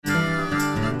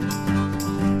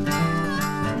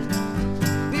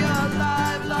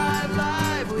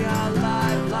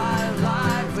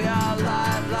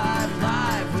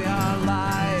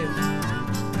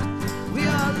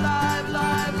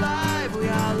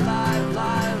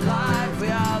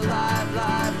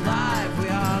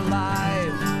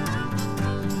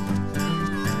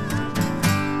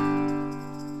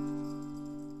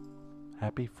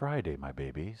Friday, my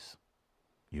babies.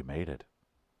 You made it.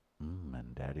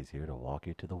 And Daddy's here to walk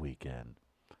you to the weekend.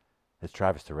 It's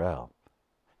Travis Terrell.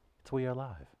 It's We Are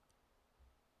Live.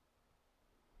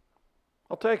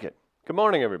 I'll take it. Good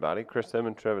morning, everybody. Chris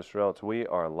Simmons, Travis Terrell. It's We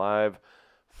Are Live,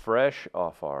 fresh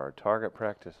off our Target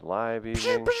Practice Live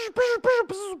evening.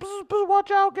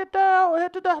 Watch out, get down,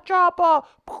 head to the chopper.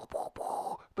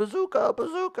 Bazooka,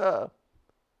 bazooka.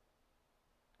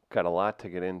 Got a lot to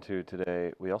get into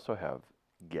today. We also have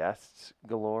guests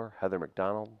galore. Heather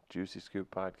McDonald, Juicy Scoop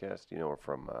podcast. You know her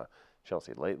from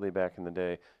Chelsea Lately back in the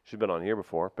day. She's been on here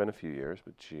before, been a few years,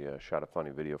 but she shot a funny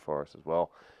video for us as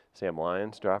well. Sam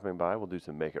Lyons dropping by. We'll do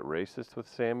some Make It Racist with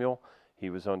Samuel.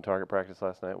 He was on Target Practice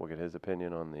last night. We'll get his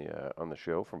opinion on the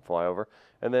show from Flyover.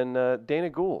 And then Dana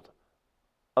Gould,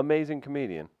 amazing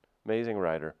comedian, amazing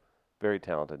writer, very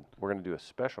talented. We're going to do a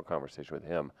special conversation with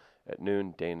him at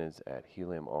noon. Dana's at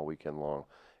Helium all weekend long.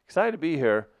 Excited to be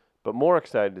here, but more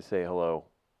excited to say hello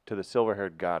to the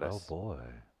silver-haired goddess. Oh, boy.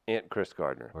 Aunt Chris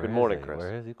Gardner. Where Good is morning, he? Chris.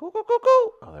 Where is he? Coo, coo, coo,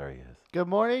 coo. Oh, there he is. Good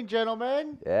morning,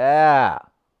 gentlemen. Yeah.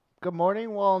 Good morning,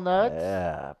 Walnuts.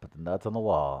 Yeah. Put the nuts on the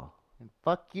wall. And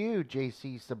fuck you,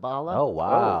 JC Sabala. Oh,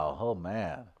 wow. Oh,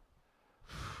 man.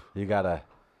 You got a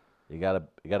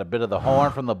bit of the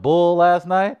horn from the bull last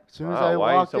night? As soon as Wow, I why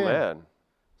are you walked so in. mad?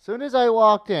 As soon as I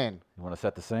walked in. You want to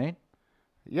set the scene?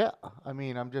 Yeah, I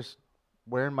mean, I'm just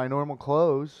wearing my normal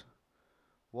clothes.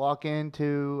 Walk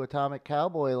into Atomic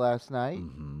Cowboy last night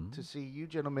Mm-hmm. to see you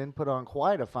gentlemen put on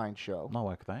quite a fine show.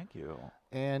 No, thank you.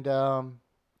 And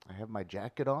I have my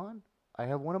jacket on. I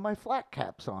have one of my flat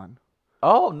caps on.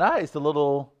 Oh, nice. The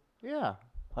little, Yeah,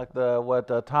 like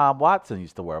what Tom Watson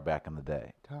used to wear back in the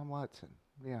day. Tom Watson.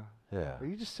 Yeah. Yeah. Are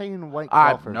you just saying white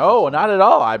I golfers? no, not at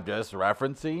all. I'm just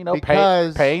referencing,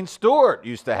 Because Payne Stewart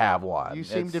used to have one. You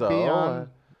seem And to so, be on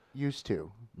used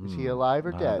to. Is he alive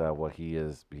or dead? Well, he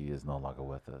is no longer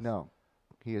with us. No,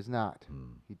 he is not.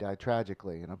 Hmm. He died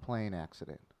tragically in a plane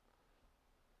accident.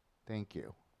 Thank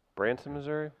you. Branson,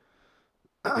 Missouri?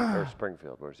 Or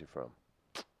Springfield? Where's he from?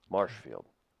 Marshfield.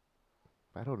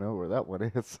 I don't know where that one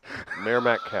is.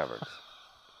 Merrimack Caverns.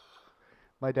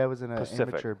 My dad was in an Pacific.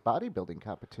 amateur bodybuilding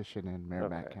competition in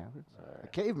Merrimack Okay. Caverns. All A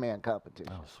right. caveman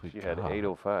competition. Oh, sweet You had God.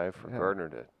 805 for Yeah. Gardner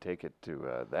to take it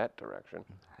to that direction.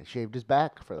 I shaved his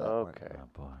back for that Okay. Oh,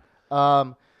 boy.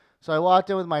 one. So I walked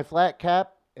in with my flat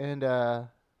cap, and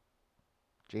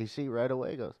JC right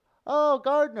away goes, "Oh,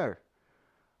 Gardner,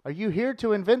 are you here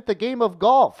to invent the game of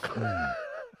golf?"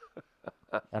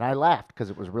 And I laughed because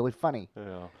it was really funny.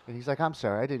 Yeah. And he's like, "I'm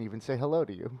sorry, I didn't even say hello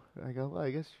to you." And I go, "Well,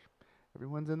 I guess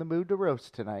everyone's in the mood to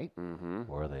roast tonight." Mm-hmm.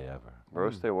 Were they ever?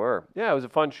 Roast they were. Yeah, it was a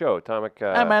fun show. Atomic.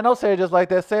 Hey, man, don't say it just like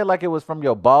that. Say it like it was from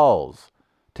your balls.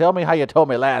 Tell me how you told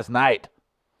me last night.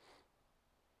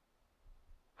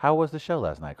 How was the show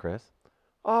last night, Chris?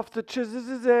 Off the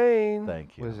Chizazane.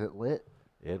 Thank you. Was it lit?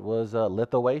 It was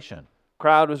Lithuanian.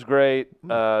 Crowd was great. You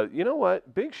know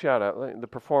what? Big shout out. Like, the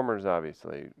performers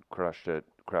obviously crushed it.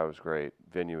 Crowd was great.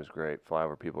 Venue was great.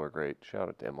 Flyover people are great. Shout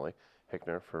out to Emily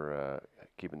Hickner for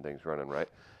keeping things running right.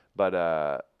 But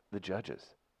the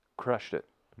judges crushed it.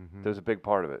 Mm-hmm. That was a big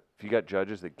part of it. If you got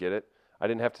judges that get it, I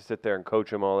didn't have to sit there and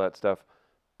coach them, all that stuff.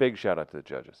 Big shout out to the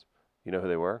judges. You know who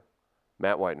they were?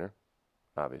 Matt Whitener.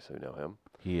 Obviously know him.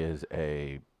 He is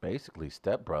a basically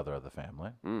stepbrother of the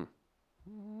family.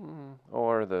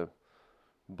 Or the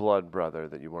blood brother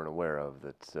that you weren't aware of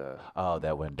that's Oh,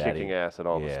 that when Daddy kicking ass at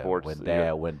all the sports. when you Dad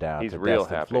know, went down he's to real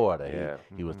Destin, happy. Florida.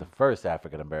 Yeah. He was the first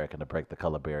African American to break the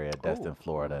color barrier at Destin, Oh.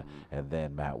 Florida, and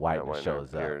then Matt Matt Whitener Whitener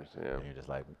shows appears, up, yeah. and you're just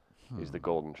like, He's the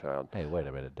golden child. hey, wait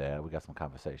a minute, Dad, we got some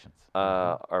conversations.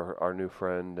 Our new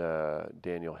friend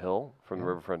Daniel Hill from the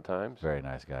Riverfront Times. Very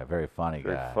nice guy, very funny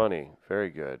Very guy, funny, very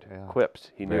good. Yeah.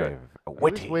 Quips. He knew very it.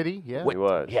 witty. He was witty, yeah. Wit. He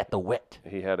was. He had the wit.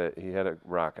 He had it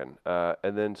rocking.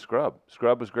 And then Scrub.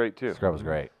 Scrub was great too. Scrub was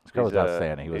great. Scrub was He's,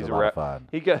 outstanding. He was he's a lot of fun.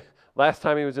 He got last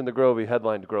time he was in the Grove. He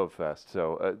headlined Grove Fest.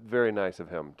 So very nice of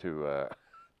him to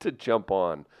to jump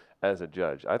on as a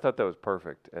judge. I thought that was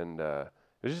perfect, and it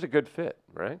was just a good fit,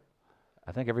 right?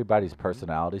 I think everybody's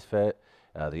personalities fit.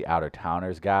 The outer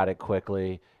towners got it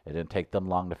quickly. It didn't take them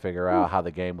long to figure out how the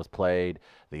game was played.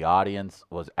 The audience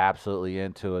was absolutely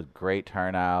into it. Great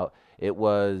turnout. It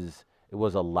was a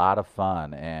lot of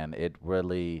fun, and it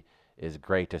really is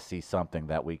great to see something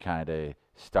that we kind of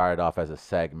started off as a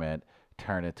segment,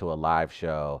 turn into a live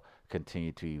show,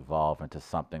 continue to evolve into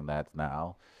something that's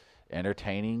now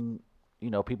entertaining,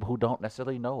 people who don't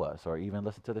necessarily know us or even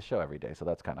listen to the show every day. So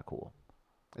that's kind of cool.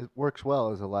 It works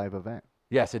well as a live event.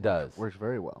 Yes, it does. Works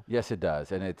very well. Yes, it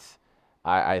does. And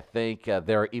I think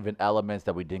there are even elements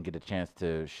that we didn't get a chance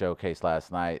to showcase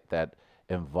last night that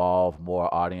involve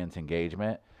more audience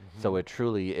engagement. So it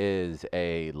truly is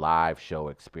a live show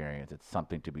experience. It's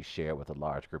something to be shared with a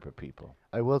large group of people.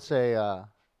 I will say,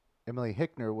 Emily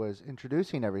Hickner was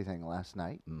introducing everything last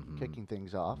night, Mhm. kicking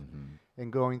things off, Mhm.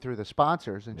 and going through the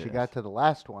sponsors. And she Yes. got to the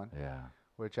last one, Yeah.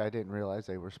 which I didn't realize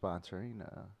they were sponsoring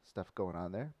stuff going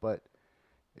on there. But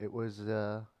it was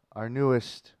our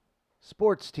newest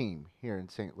sports team here in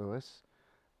St. Louis,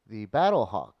 the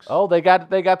Battlehawks. Oh, they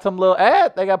got some little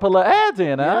ad. They got to put little ads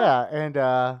in, huh? yeah,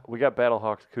 and We got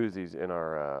Battlehawks koozies in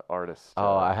our artist.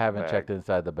 Oh, I haven't bag. checked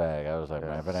inside the bag. I was like, Yeah.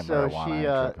 man, if it ain't so marijuana,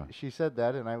 I ain't tripping. she said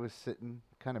that, and I was sitting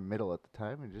kind of middle at the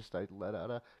time, and I let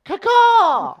out a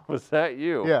caw. Was that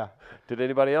you? Yeah, Did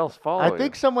anybody else follow? I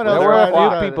think you? someone There else. were a might have few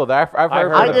done people it. there. I've I heard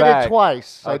heard I the did bag. it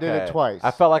twice. I did it Okay. twice.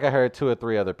 I felt like I heard 2 or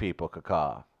 3 other people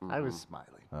caw. I was Mhm. smiling.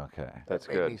 Okay. That's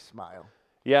That made good. me smile.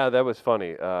 Yeah, that was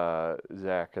funny.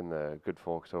 Zach and the good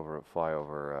folks over at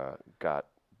Flyover got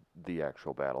the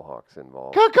actual Battlehawks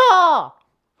involved. Caw.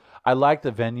 I like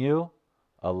the venue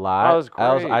a lot. That was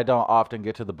great. I don't often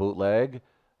get to the bootleg,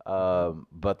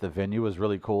 but the venue was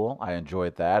really cool. I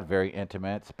enjoyed that. Very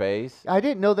intimate space. I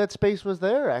didn't know that space was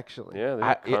there actually. Yeah, they I,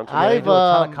 had it- concert they I've, do a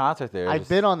ton of um, concerts there. I've Just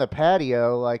been on the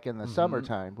patio like in the Mhm.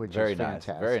 summertime, which very is nice.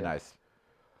 fantastic. Very nice.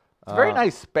 It's a very Uh,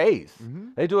 nice space.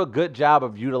 mhm. They do a good job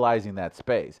of utilizing that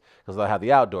space because they'll have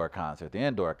the outdoor concert, the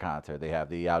indoor concert. They have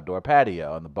the outdoor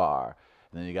patio and the bar.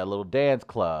 And then you got a little dance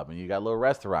club and you got a little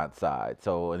restaurant side.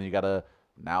 So and you got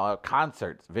now a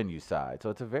concert venue side. So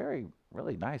it's a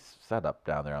really nice setup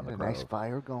down there on the A Grove. nice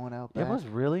fire going out It back. was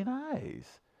really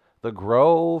nice. The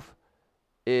Grove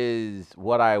is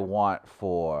what I want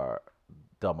for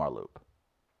Del Mar Loop.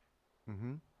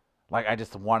 Mm-hmm. Like, I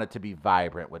just want it to be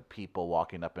vibrant with people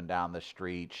walking up and down the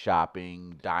street,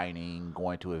 shopping, dining,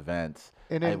 going to events.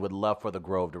 And I then would love for the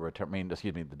Grove to return.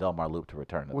 The Del Mar Loop to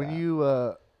return to when that.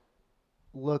 you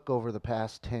look over the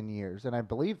past 10 years, and I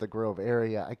believe the Grove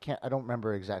area, I don't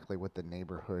remember exactly what the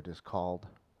neighborhood is called.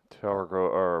 Tower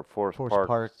Grove or Forest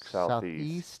Park,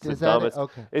 Southeast. It's Is the that it? dumbest-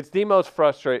 Okay. It's the most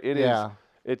frustrating. It is. yeah.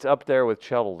 It's up there with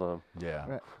Chettleton. Yeah.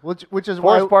 Right. Which is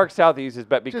Forest why Park Southeast is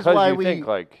bad because why you we- think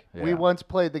like, we Yeah. once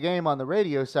played the game on the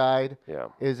radio side. yeah,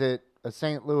 Is it a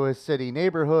St. Louis city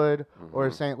neighborhood or a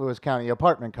Mhm. St. Louis County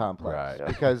apartment complex? Right. Yeah.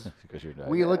 Because Because you're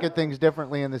we look at things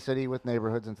differently in the city with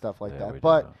neighborhoods and stuff like Yeah, that. we do.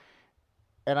 But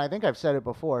and I think I've said it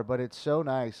before, but it's so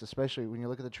nice, especially when you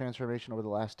look at the transformation over the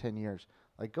last 10 years.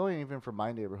 Like going even from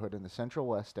my neighborhood in the Central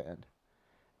West End,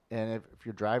 and if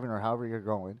you're driving or however you're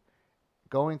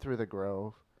going through the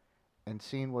Grove and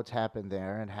seeing what's happened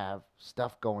there and have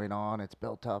stuff going on, it's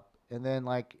built up, and then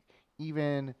like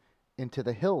even into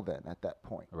the hill then at that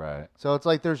point. Right. So it's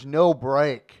like there's no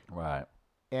break Right.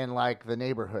 in like the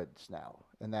neighborhoods now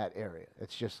in that area.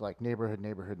 It's just like neighborhood.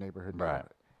 Right.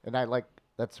 And I like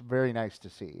that's very nice to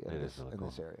see in, It is really in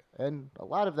this cool. area. And a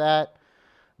lot of that,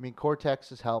 I mean, Cortex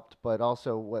has helped, but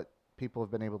also what people have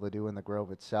been able to do in the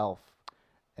Grove itself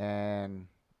and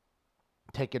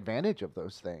take advantage of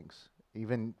those things,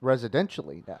 even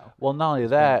residentially now. Well, not only It's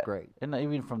been that, great. and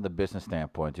even from the business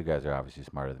standpoint, you guys are obviously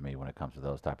smarter than me when it comes to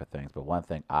those type of things. But one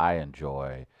thing I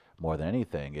enjoy more than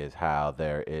anything is how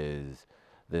there is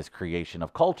this creation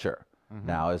of culture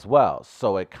now as well.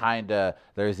 So it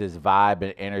there's this vibe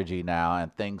and energy now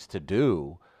and things to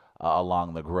do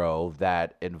along the Grove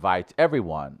that invites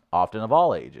everyone, often of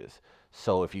all ages.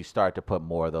 So if you start to put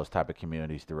more of those type of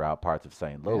communities throughout parts of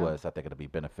St. Yeah. Louis, I think it'll be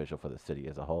beneficial for the city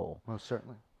as a whole. Most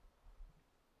certainly.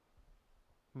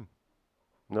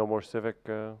 no more civic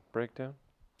breakdown.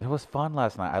 It was fun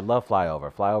last night. I love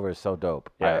Flyover. Flyover is so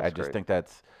dope. Yeah, I it's just great.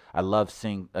 think I love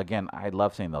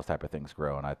seeing those type of things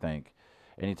grow. And I think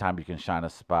anytime you can shine a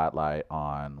spotlight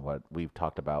on what we've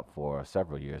talked about for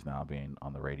several years now, being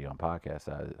on the radio and podcast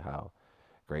side, how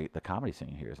great the comedy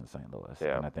scene here is in St. Louis.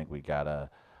 Yeah. And I think we got a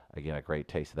great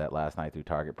taste of that last night through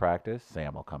Target Practice.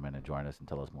 Sam will come in and join us and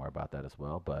tell us more about that as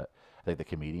well. But I think the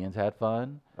comedians had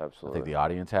fun. I Absolutely. think the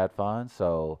audience had fun.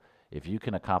 So if you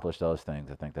can accomplish those things,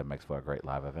 I think that makes for a great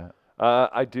live event.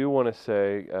 I do want to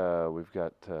say we've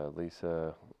got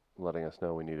Lisa letting us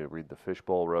know we need to read the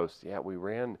fishbowl roast. Yeah, we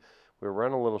were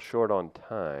running a little short on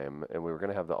time, and we were going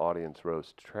to have the audience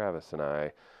roast. Travis and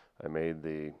I made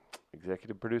the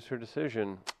executive producer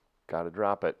decision. Got to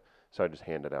drop it. So I just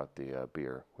handed out the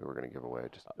beer we were going to give away.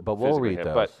 But we'll physically read hand-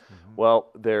 those. But well,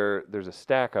 there's a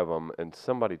stack of them, and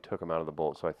somebody took them out of the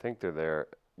bowl. So I think they're there.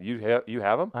 You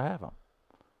have them? I have them.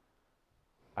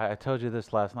 I told you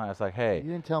this last night. I was like, hey,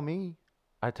 You didn't tell me.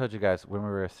 I told you guys when we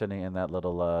were sitting in that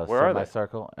little Where are they?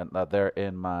 semicircle, and they're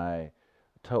in my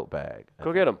tote bag.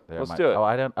 Go get them. They're Let's my- do it. Oh,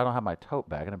 I don't have my tote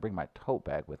bag. I didn't bring my tote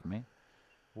bag with me.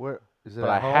 Where Is it But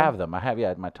at I home? have them. I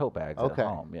have my tote bags Okay. at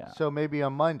home. Yeah. So maybe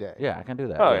on Monday. Yeah, I can do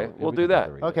that. All Yeah, right, we'll we do can try that.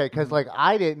 to read Okay, it. because like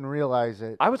I didn't realize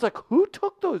it. I was like, who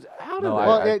took those out No, of there?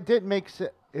 Well, I- it didn't make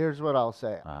sense. Here's what I'll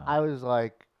say. Uh-huh.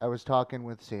 I was talking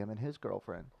with Sam and his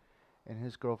girlfriend, and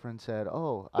his girlfriend said,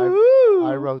 "Oh, Ooh.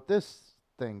 I wrote this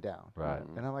thing down." Right.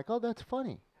 And I'm like, "Oh, that's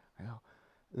funny." I go.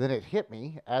 Then it hit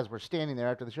me as we're standing there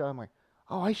after the show. I'm like,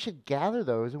 "Oh, I should gather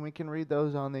those and we can read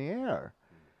those on the air."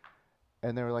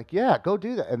 And they were like, "Yeah, go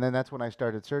do that." And then that's when I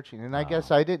started searching. And I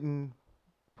guess I didn't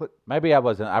put. Maybe I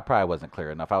probably wasn't clear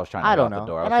enough. I was trying to I get don't out know. the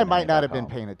door. And was I sitting might there not back have been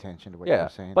home. paying attention to what you Yeah, were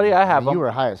saying. but yeah, I have mean, you 'em.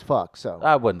 were high as fuck. So.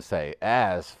 I wouldn't say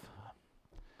as.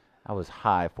 I was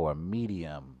high for a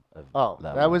medium. Oh,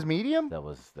 level. that was medium. That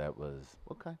was.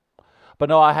 Okay. But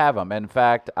no, I have them. In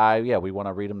fact, we want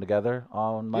to read them together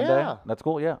on Monday. Yeah. That's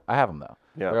cool. Yeah, I have them though.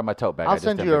 Yeah. They're in my tote bag. I I'll just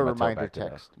send didn't you a bring my tote reminder bag today.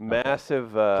 text.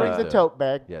 Massive, Bring the Uh, tote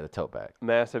bag. Yeah, the tote bag.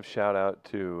 massive shout out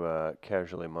to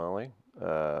Casually Molly,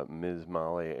 Ms.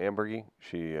 Molly Ambergy.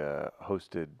 She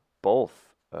hosted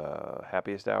both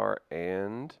Happiest Hour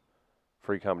and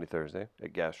Free Comedy Thursday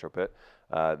at Gastropit.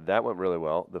 That went really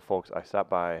well. The folks, I stopped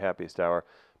by Happiest Hour.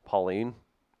 Pauline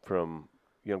from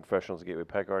Young Professionals at Gateway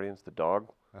Pet Guardians, the dog,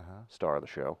 star of the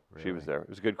show. She was there. It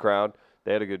was a good crowd.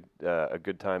 They had a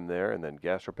good time there, and then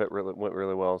Gastropit went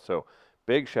really well. So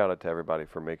big shout out to everybody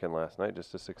for making last night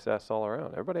just a success all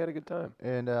around. Everybody had a good time.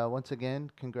 And once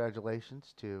again,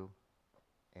 congratulations to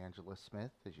Angela Smith,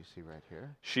 as you see right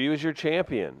here. She was your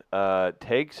champion.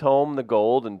 Takes home the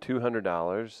gold and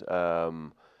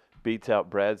 $200. Beats out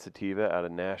Brad Sativa out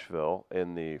of Nashville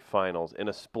in the finals in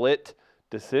a split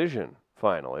decision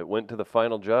final. It went to the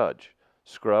final judge.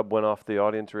 Scrub went off the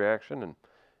audience reaction, and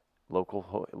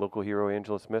local hero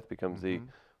Angela Smith becomes the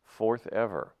fourth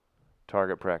ever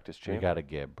target practice We champion. got to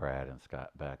get Brad and Scott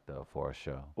back though for a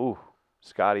show. Ooh,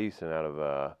 Scott Easton out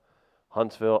of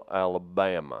Huntsville,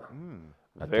 Alabama.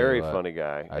 I tell Very you what, funny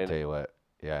guy. I And tell you what.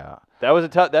 Yeah. that was a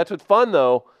tough. That's what's fun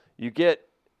though. You get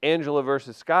Angela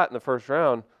versus Scott in the first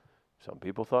round. Some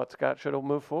people thought Scott should have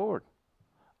moved forward.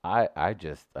 I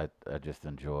just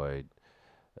enjoyed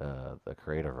the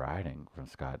creative writing from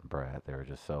Scott and Brad. They were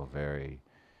just so very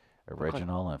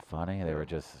original and funny. They were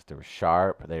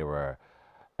sharp. They were,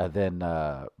 and then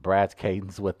Brad's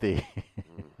cadence with the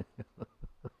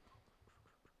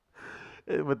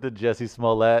with the Jesse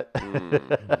Smollett.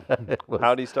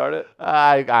 How'd he start it?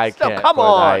 I Still, can't. come put-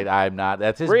 on. I'm not.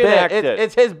 That's his Reenact bit. it.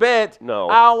 It's his bit. No,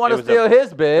 I don't want it to was steal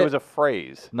his bit. It was a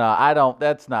phrase. No, I don't.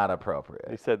 That's not He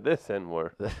appropriate. said this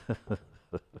N-word.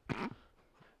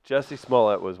 Jesse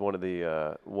Smollett was one of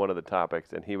the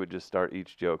topics, and he would just start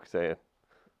each joke saying,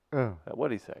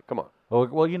 "What'd he say? Come on."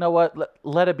 Well, you know what?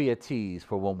 Let it be a tease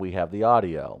for when we have the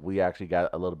audio. We actually got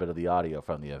a little bit of the audio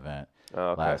from the event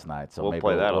Okay. last night, so We'll maybe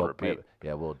play that on we'll repeat.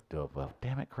 we'll do it. Well,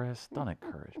 damn it, Chris! Don't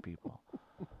encourage people.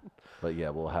 But yeah,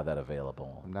 we'll have that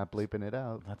available. I'm not bleeping it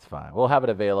out. That's fine. We'll have it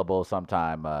available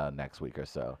sometime next week or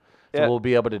so. So Yeah. we'll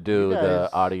be able to do You the guys-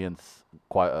 audience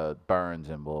burns,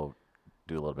 and we'll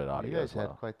do a little bit of You audio guys as well.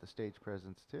 had quite the stage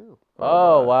presence too.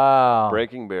 Oh wow!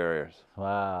 Breaking barriers.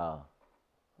 Wow!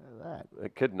 Look at that.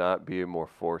 It could not be a more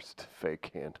forced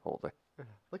fake hand holding.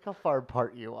 Look how far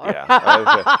apart you are. Yeah. I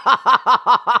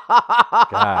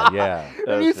God, yeah.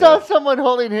 If you saw someone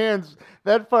holding hands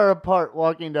that far apart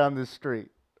walking down the street,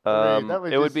 I mean, that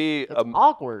it would just- be that's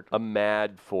awkward. a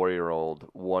mad 4-year-old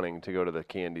wanting to go to the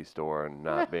candy store and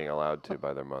not being allowed to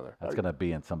by their mother. That's gonna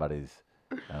be in somebody's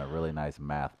really nice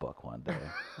math book one day.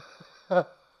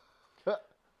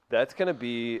 That's gonna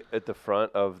be at the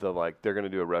front of the they're gonna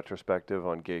do a retrospective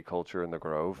on gay culture in the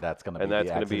Grove. That's gonna and be that's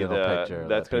the gonna be accidental the picture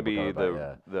that's that gonna people be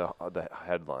talk about, the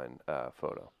headline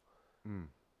photo.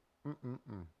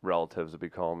 Mm-mm-mm. Relatives will be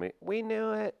calling me. We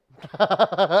knew it.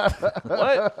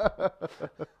 What?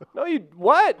 No, you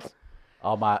what?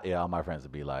 all my friends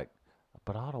would be like,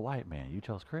 "But all the white men, you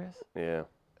chose Chris." Yeah.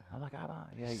 I'm like, "I don't.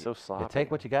 Yeah, So you sloppy.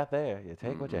 take what you got there. You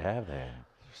take what you have there."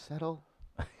 You settle.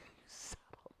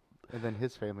 And then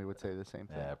his family would say the same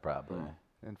thing. Yeah, probably.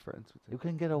 And friends would You say.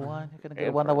 couldn't get a one. You couldn't get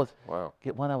And one that was friends. Wow.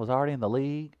 get one that was already in the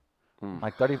league. Mm.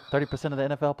 Like 30% of the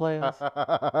NFL players.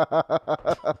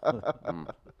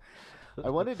 I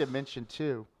wanted to mention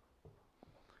too.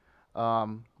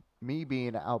 Me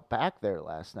being out back there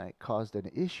last night caused an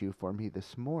issue for me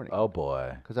this morning. Oh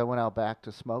boy. Because I went out back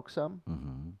to smoke some,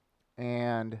 Mm-hmm.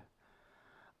 and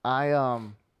I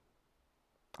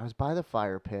was by the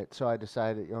fire pit, so I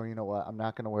decided, oh, you know what? I'm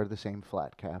not going to wear the same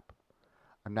flat cap.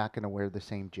 I'm not going to wear the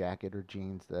same jacket or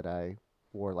jeans that I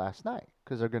wore last night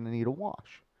because they're going to need a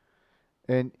wash.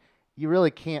 And you really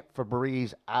can't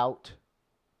Febreze out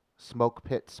smoke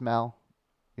pit smell.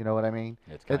 You know what I mean?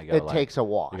 It's kinda It gotta, like, takes a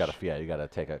wash. You gotta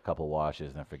take a couple washes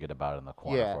and then forget about it in the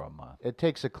corner Yeah. for a month. It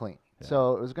takes a clean. Yeah.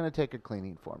 So it was going to take a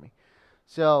cleaning for me.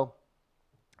 So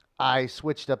I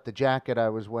switched up the jacket I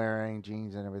was wearing,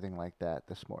 jeans and everything like that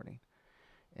this morning.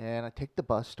 And I take the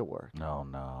bus to work. Oh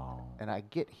no. And I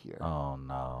get here. Oh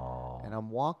no. And I'm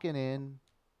walking in,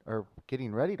 or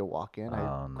getting ready to walk in. I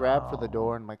Oh, grab for the no.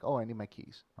 door and I'm like, oh, I need my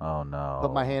keys. Oh no.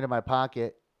 Put my hand in my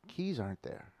pocket. Keys aren't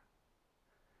there.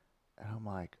 And I'm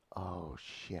like, oh,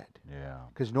 shit. Yeah.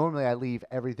 Because normally I leave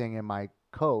everything in my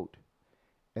coat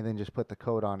and then just put the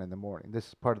coat on in the morning. This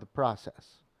is part of the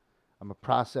process. I'm a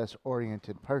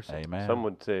process-oriented person. Amen. Some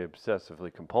would say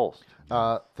obsessively compulsed.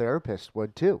 Therapist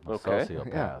would too. A Okay. sociopath.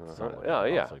 Yeah. somebody Yeah,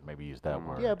 yeah. else, like maybe use that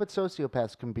word. Yeah, but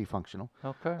sociopaths can be functional.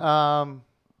 Okay.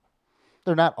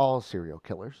 They're not all serial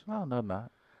killers. No, no,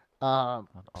 not. Um,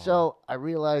 Not all. so I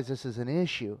realized this is an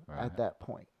issue Right. at that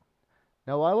point.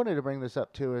 Now, why I wanted to bring this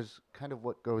up too is kind of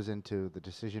what goes into the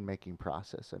decision-making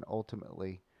process and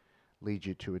ultimately leads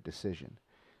you to a decision.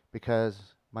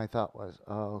 Because my thought was,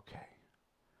 oh, okay,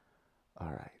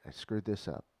 all right, I screwed this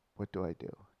up. What do I do?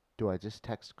 Do I just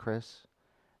text Chris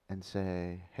and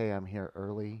say, hey, I'm here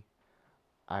early.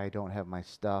 I don't have my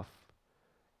stuff.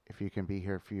 If you can be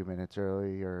here a few minutes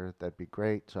earlier, that'd be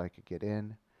great so I could get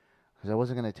in. Because I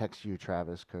wasn't going to text you,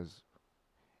 Travis, because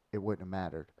it wouldn't have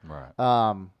mattered. Right.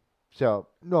 So,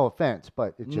 no offense,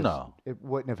 but it just No. it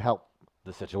wouldn't have helped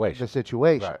The situation. the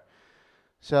situation. Right.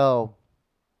 So,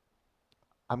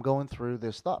 I'm going through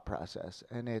this thought process,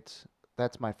 and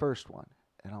that's my first one.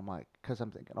 And I'm like, because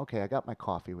I'm thinking, okay, I got my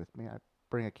coffee with me. I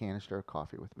bring a canister of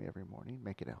coffee with me every morning,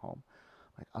 make it at home.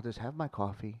 Like, I'll just have my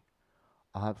coffee.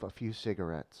 I'll have a few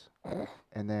cigarettes,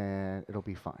 and then it'll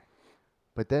be fine.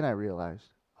 But then I realized,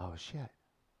 oh, shit,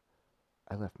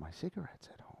 I left my cigarettes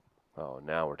at home. Oh,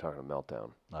 now we're talking a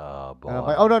meltdown. Oh boy. And I'm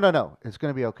like, oh, no. It's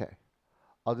going to be okay.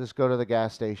 I'll just go to the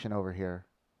gas station over here,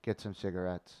 get some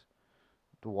cigarettes.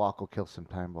 The walk will kill some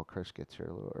time while Chris gets here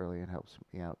a little early and helps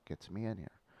me out, gets me in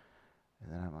here.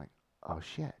 And then I'm like, oh,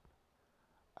 shit.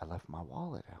 I left my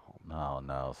wallet at home.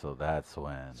 No. So that's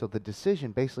when. So the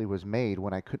decision basically was made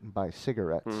when I couldn't buy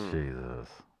cigarettes Jesus.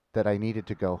 that I needed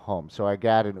to go home. So I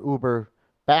got an Uber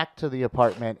back to the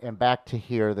apartment and back to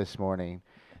here this morning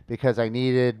because I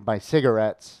needed my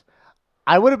cigarettes.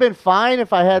 I would have been fine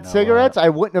if I had You know cigarettes. what? I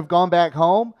wouldn't have gone back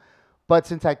home. But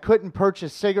since I couldn't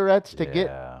purchase cigarettes to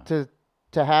Yeah. get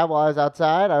to have while I was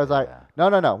outside, I was like, Yeah.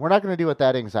 no. We're not going to deal with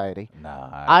that anxiety. No.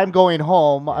 I'm going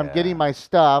home. I'm Yeah. getting my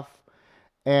stuff.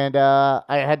 And I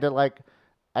had to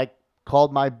I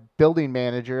called my building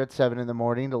manager at 7 in the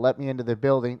morning to let me into the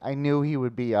building. I knew he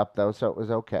would be up though, so it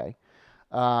was okay.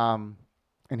 And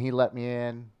he let me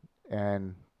in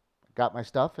and got my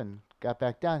stuff and got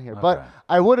back down here. But Okay.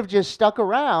 I would have just stuck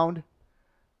around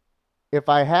if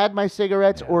I had my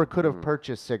cigarettes Yeah. or could have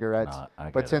purchased cigarettes. No, I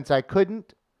But get it. since I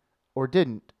couldn't or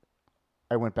didn't,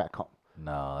 I went back home.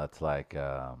 No, that's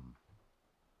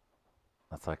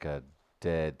like a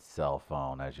dead cell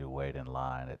phone as you wait in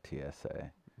line at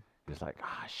TSA. You're just like,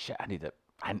 shit,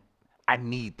 I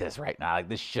need this right now. Like,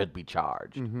 this should be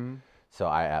charged. Mm-hmm. So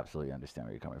I absolutely understand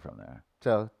where you're coming from there.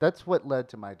 So that's what led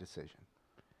to my decision.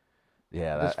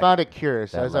 Yeah, I just found it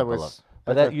curious that as I level was. of-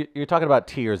 But as you're talking about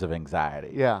tiers of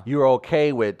anxiety. Yeah. You were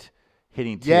okay with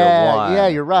hitting tier Yeah, one. yeah,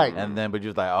 you're right. And then, but you're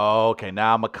just like, oh, okay,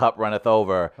 now my cup runneth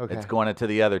over. Okay. It's going into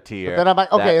the other tier. But then I'm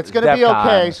like, okay, it's going to be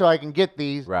okay, so I can get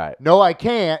these. Right. No, I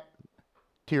can't.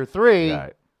 Tier 3.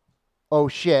 Right. Oh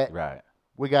shit. Right.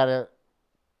 We gotta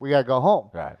go home.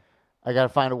 Right. I gotta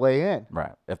find a way in.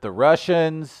 Right. If the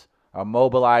Russians are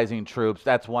mobilizing troops,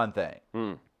 that's one thing.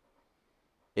 Hmm.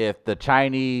 If the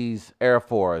Chinese Air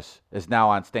Force is now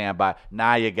on standby,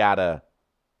 now you gotta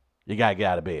get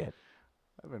out of bed.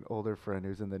 I have an older friend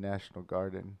who's in the National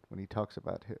Guard, and when he talks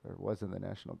about or was in the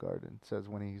National Guard, and says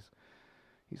when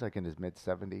he's like in his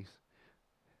mid-70s.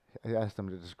 I asked him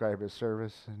to describe his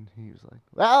service, and he was like,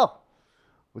 "Well,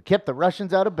 we kept the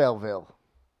Russians out of Belleville."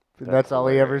 And that's all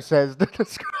he ever says to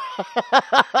describe.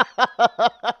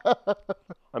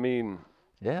 I mean,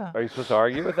 Yeah. are you supposed to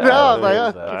argue with that? No, I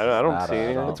was like, I don't see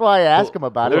anything. That's why I asked him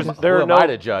about it. There Who are am no- I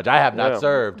to judge? I have not Yeah.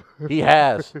 served. He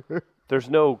has. There's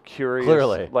no curious,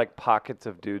 Clearly. like, pockets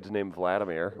of dudes named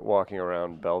Vladimir walking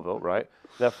around Belleville, right?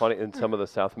 Isn't that funny? In some of the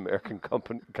South American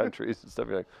countries and stuff,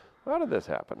 you're like, how did this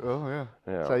happen? Oh yeah.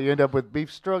 Yeah. So you end up with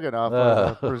beef stroganoff on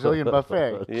a Brazilian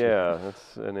buffet. Yeah,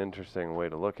 that's an interesting way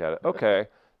to look at it. Okay,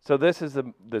 so this is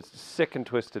the sick and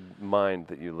twisted mind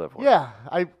that you live with. Yeah,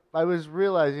 I was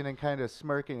realizing and kind of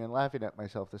smirking and laughing at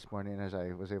myself this morning as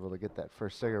I was able to get that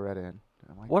first cigarette in.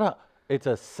 I'm like, It's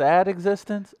a sad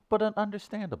existence, but an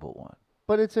understandable one.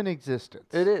 but it's in existence.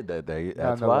 It is.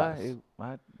 That's why. Nonetheless.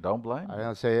 I don't blame I you.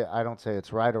 don't say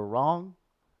it's right or wrong.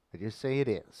 I just say it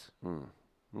is.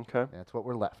 Okay. That's what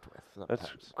we're left with. That's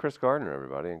Sometimes. Chris Gardner,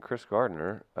 everybody. And Chris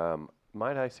Gardner,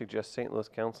 might I suggest St. Louis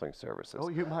Counseling Services? Oh,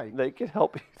 you might. They can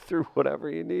help you through whatever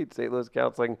you need.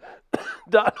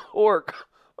 stlouiscounseling.org.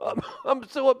 I'm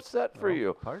so upset for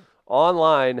you. Pardon?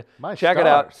 Online, My check it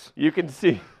out. stars. You can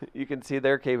see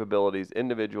their capabilities.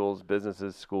 Individuals,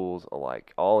 businesses, schools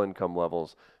alike, all income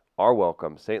levels are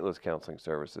welcome. St. Louis Counseling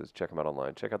Services. Check them out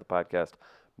online. Check out the podcast,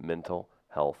 Mental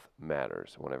Health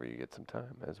Matters, whenever you get some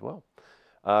time as well.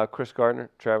 Chris Gardner,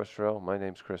 Travis Terrell. My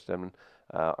name's Chris Denman.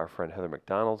 Our friend Heather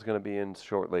McDonald's going to be in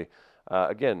shortly.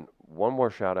 Again, one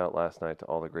more shout out last night to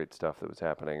all the great stuff that was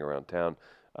happening around town.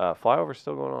 Flyover's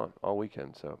still going on all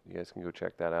weekend, so you guys can go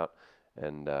check that out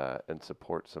and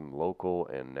support some local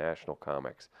and national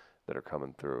comics that are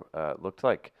coming through. It looked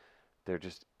like they're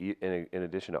just, in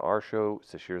addition to our show,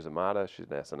 Sashir Zamata,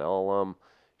 she's an SNL alum.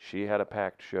 She had a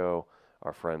packed show.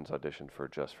 Our friends auditioned for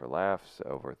Just for Laughs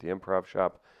over at the Improv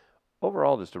Shop.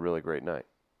 Overall, just a really great night.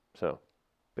 So,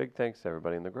 big thanks to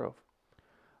everybody in the Grove.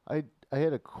 I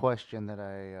had a question that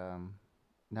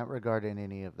not regarding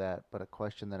any of that, but a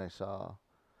question that I saw.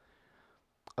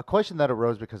 A question that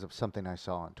arose because of something I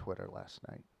saw on Twitter last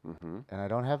night. Mm-hmm. And I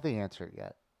don't have the answer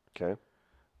yet. Okay.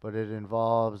 But it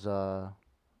involves a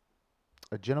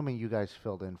gentleman you guys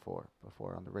filled in for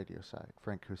before on the radio side,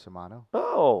 Frank Cusimano.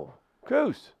 Oh,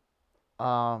 Goose.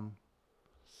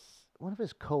 One of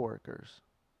his coworkers,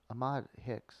 Ahmad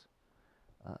Hicks,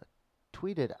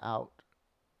 tweeted out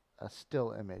a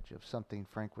still image of something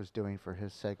Frank was doing for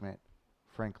his segment,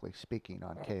 Frankly Speaking,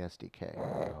 on KSDK.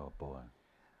 Oh boy.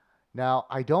 Now,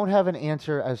 I don't have an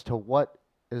answer as to what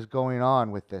is going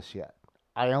on with this yet.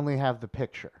 I only have the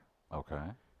picture. Okay.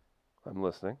 I'm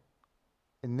listening.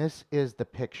 And this is the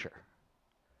picture.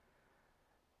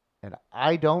 And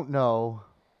I don't know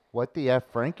what the F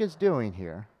Frank is doing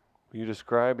here. You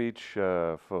describe each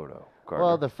photo, Gardner.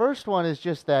 Well, the first one is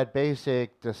just that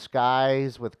basic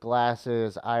disguise with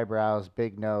glasses, eyebrows,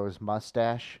 big nose,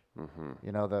 mustache. Mm-hmm.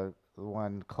 You know, the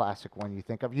one classic one you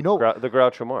think of. You know, The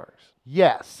Groucho Marx.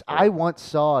 yes, I once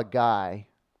saw a guy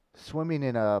swimming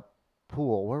in a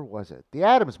pool. Where was it? The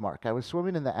Adams Mark. I was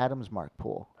swimming in the Adams Mark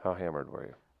pool. How hammered were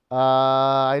you?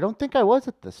 I don't think I was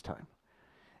at this time.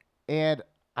 And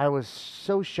I was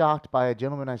so shocked by a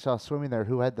gentleman I saw swimming there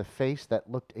who had the face that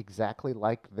looked exactly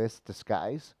like this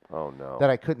disguise Oh, no. that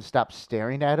I couldn't stop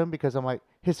staring at him because I'm like,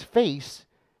 his face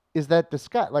is that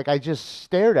disguise. Like, I just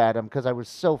stared at him because I was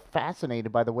so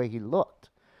fascinated by the way he looked.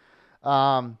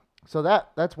 So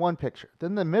that's one picture.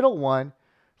 Then the middle one,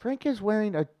 Frank is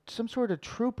wearing some sort of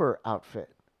trooper outfit.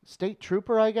 State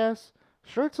trooper, I guess.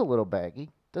 Shirt's a little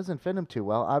baggy. Doesn't fit him too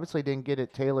well. Obviously didn't get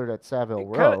it tailored at Savile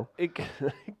Row. It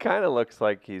kind of looks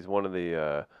like he's one of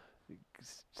the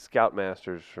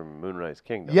scoutmasters from Moonrise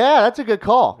Kingdom. Yeah, that's a good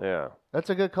call. Yeah. That's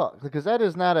a good call because that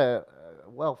is not a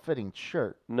well-fitting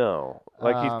shirt. No.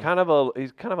 Like he's kind of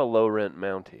a low rent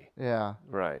Mountie. Yeah.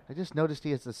 Right. I just noticed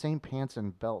he has the same pants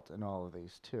and belt in all of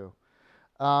these too.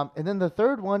 And then the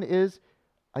third one is,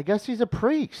 I guess he's a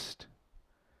priest.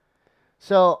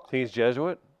 So, Think he's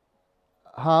Jesuit?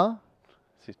 huh?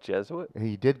 Is he Jesuit?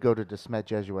 He did go to DeSmet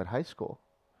Jesuit High School.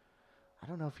 I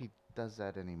don't know if he does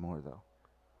that anymore though.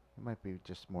 He might be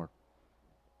just more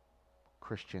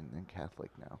Christian than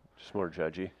Catholic now. Just more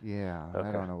judgy. Yeah, I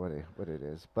Okay. don't know what it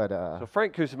is, but So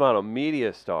Frank Cusimano,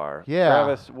 media star. Yeah.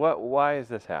 Travis, why is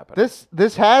this happening?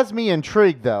 this has me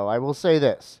intrigued though. I will say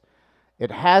this. It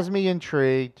has me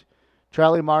intrigued.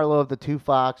 Charlie Marlowe of the Two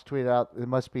Fox tweeted out, it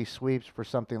must be sweeps for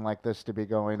something like this to be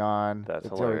going on. That's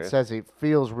So hilarious. it says it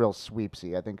feels real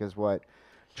sweepsy, I think is what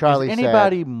Charlie Is said.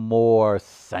 anybody more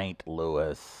St.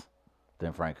 Louis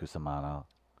than Frank Cusimano?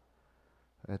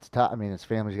 It's I mean, his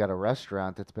family's got a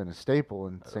restaurant that's been a staple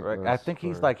in St. Right, Louis. I think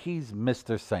he's for- he's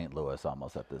Mr. St. Louis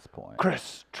almost at this point.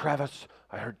 Chris, Travis,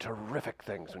 I heard terrific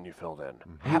things when you filled in.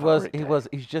 He Have a was great he day. was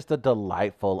he's just a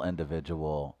delightful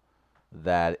individual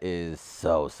that is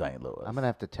so St. Louis. I'm going to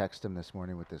have to text him this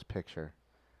morning with this picture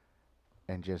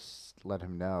and just let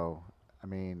him know. I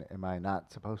mean, am I not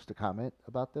supposed to comment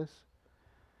about this?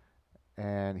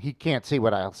 And he can't see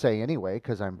what I'll say anyway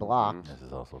because I'm blocked. This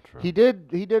is also true. He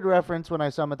did reference when I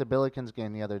saw him at the Billikens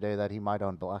game the other day that he might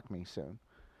unblock me soon.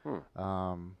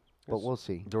 But we'll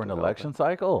see. During the election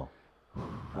cycle?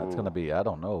 That's going to be, I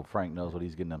don't know. Frank knows what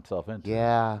he's getting himself into.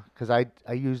 Yeah, because I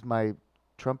used my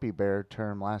Trumpy Bear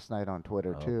term last night on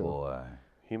Twitter Oh, too. boy.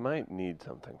 He might need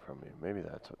something from you. Maybe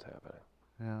that's what's happening.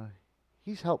 Yeah,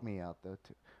 he's helped me out though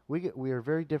too. We are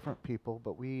very different people,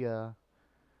 but we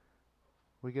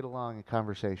get along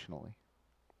conversationally.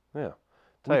 Yeah.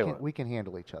 Tell you what. We can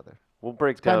handle each other. We'll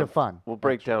break It's down. kind of fun. We'll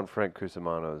break down Frank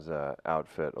Cusimano's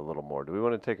outfit a little more. Do we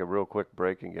want to take a real quick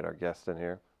break and get our guest in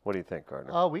here? What do you think,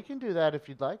 Gardner? Oh, we can do that if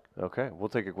you'd like. Okay, we'll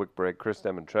take a quick break. Chris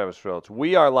Dem and Travis Farrell. It's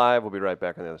We Are Live. We'll be right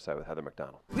back on the other side with Heather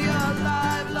McDonald. We are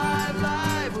live, live,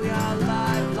 live. We are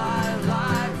live, live,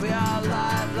 live. We are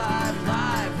live, live,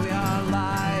 live. We are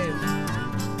live.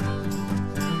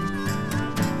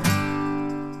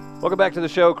 Welcome back to the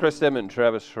show. Chris Dem and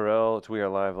Travis Farrell. It's We Are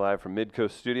Live, live from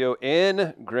Midcoast Studio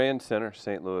in Grand Center,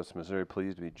 St. Louis, Missouri.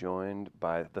 Pleased to be joined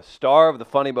by the star of the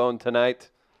Funny Bone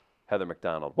tonight, Heather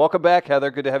McDonald. Welcome back,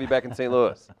 Heather. Good to have you back in St.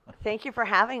 Louis. Thank you for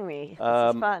having me.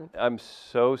 This is fun. I'm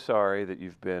so sorry that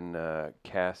you've been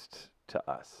cast to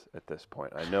us at this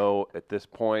point. I know at this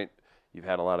point you've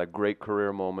had a lot of great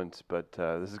career moments, but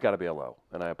this has got to be a low,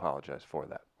 and I apologize for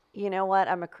that. You know what?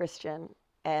 I'm a Christian,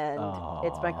 and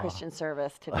it's my Christian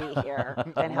service to be here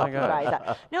and help you guys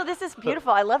out. No, this is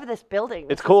beautiful. I love this building.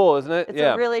 It's cool, isn't it? It's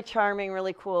yeah. a really charming,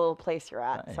 really cool place you're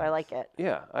at, so I like it.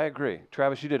 Yeah, I agree.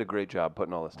 Travis, you did a great job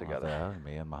putting all this together. Yeah,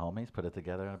 me and my homies put it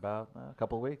together in about a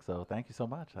couple of weeks, so thank you so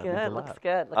much. That means Good. a Looks lot.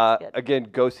 good. Looks good. Again,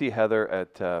 go see Heather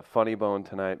at Funny Bone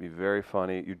tonight. Be very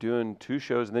funny. You're doing 2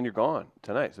 shows, and then you're gone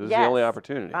tonight. So this is the only Yes.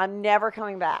 opportunity. I'm never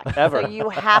coming back. Ever. So you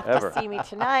have Ever. to see me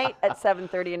tonight at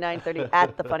 7:30 and 9:30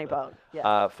 at the Funny Bone. Yes.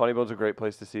 Funny Bone's a great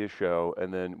place to see a show,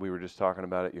 and then we were just talking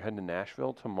about it. You're heading to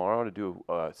Nashville tomorrow to do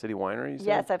City Winery, you said?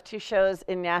 Yes, I have 2 shows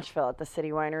in Nashville at the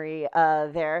City Winery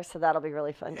there, so that'll be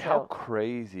really fun How too.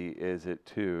 crazy is it,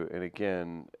 too? And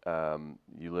again,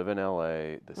 you live in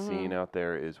L.A. The scene out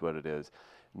there is what it is.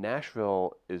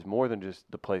 Nashville is more than just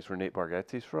the place where Nate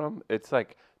Bargatze's from. It's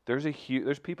like there's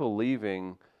people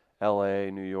leaving L.A.,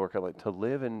 New York, LA, to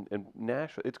live in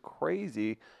Nashville. It's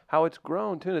crazy how it's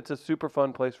grown, too. And it's a super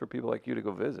fun place for people like you to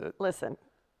go visit. Listen,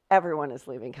 everyone is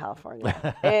leaving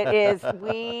California. It is,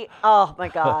 oh my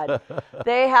God.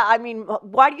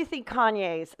 Why do you think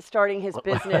Kanye's starting his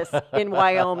business in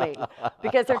Wyoming?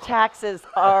 Because their taxes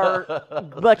are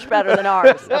much better than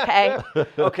ours, okay?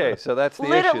 Okay, so that's the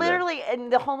issue then. Literally,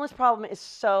 and the homeless problem is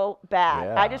so bad.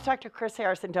 Yeah. I just talked to Chris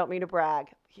Harrison, don't mean to brag.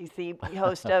 He's the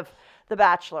host of The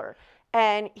Bachelor.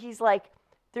 And he's like,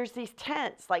 there's these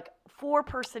tents, like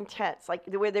 4-person tents, like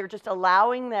the way they're just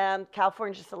allowing them,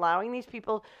 California's just allowing these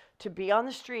people to be on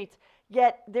the streets,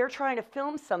 yet they're trying to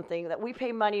film something that we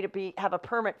pay money to have a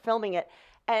permit filming it.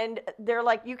 And they're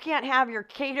like, you can't have your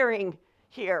catering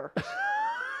here.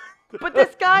 But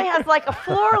this guy has like a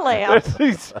floor lamp.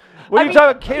 What are you talking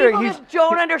about catering? People just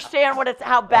don't understand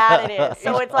how bad it is.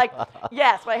 So it's like,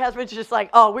 yes, my husband's just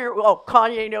like,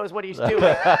 Kanye knows what he's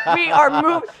doing. We are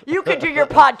moving. You could do your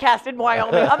podcast in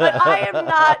Wyoming. I'm like, I am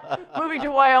not moving to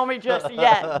Wyoming just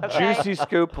yet. Okay? Juicy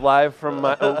Scoop live from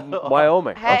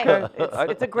Wyoming. Hey,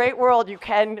 Okay. it's a great world. You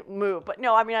can move. But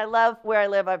no, I love where I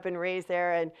live. I've been raised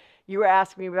there. And you were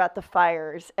asking me about the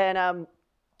fires. And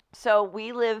so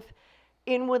we live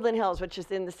in Woodland Hills, which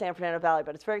is in the San Fernando Valley,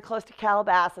 but it's very close to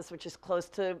Calabasas, which is close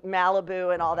to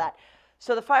Malibu and all that.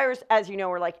 So the fires, as you know,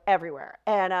 were like everywhere.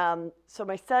 And so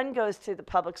my son goes to the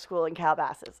public school in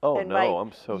Calabasas. Oh, and no, my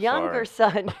I'm so younger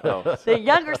sorry. son, the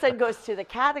younger son goes to the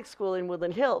Catholic school in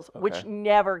Woodland Hills, which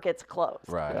never gets closed.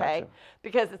 Right. Okay. Gotcha.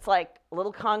 Because it's like a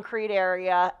little concrete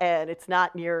area and it's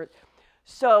not near.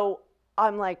 So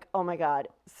I'm like, oh my God.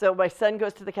 So my son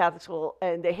goes to the Catholic school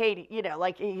and they hate,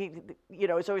 like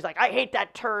it's always like, I hate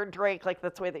that turd Drake. Like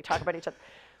that's the way they talk about each other.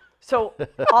 So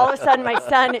all of a sudden my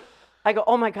son, I go,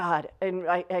 oh my God. And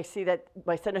I see that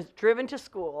my son has driven to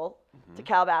school to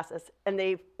Calabasas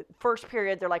and first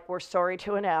period, they're like, we're sorry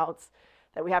to announce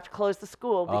that we have to close the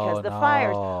school because of the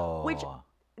fires, which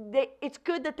it's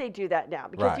good that they do that now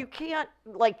because you can't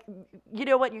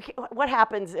what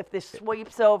happens if this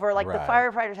sweeps over? Like the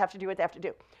firefighters have to do what they have to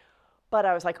do. But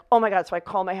I was like, oh my God. So I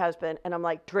call my husband and I'm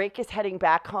like, Drake is heading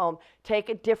back home. Take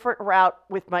a different route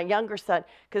with my younger son.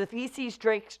 Because if he sees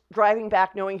Drake driving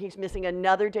back knowing he's missing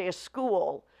another day of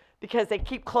school because they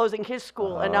keep closing his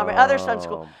school and now my other son's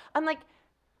school. I'm like,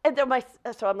 and then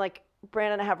so I'm like,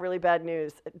 Brandon, I have really bad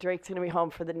news. Drake's going to be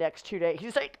home for the next 2 days.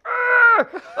 He's like,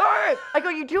 I go,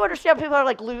 you do understand people are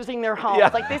like losing their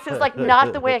homes. Like this is like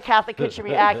not the way a Catholic kid should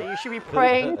be acting. You should be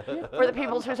praying for the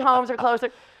people whose homes are closed.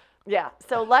 Yeah.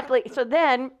 So luckily,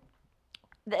 then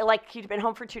he'd been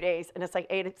home for 2 days and it's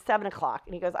like 7 o'clock.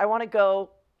 And he goes, I want to go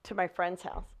to my friend's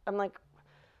house. I'm like,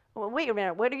 well, wait a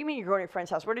minute. What do you mean you're going to your friend's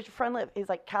house? Where does your friend live? He's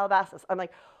like, Calabasas. I'm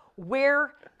like,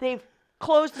 where they've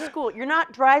closed the school. You're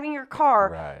not driving your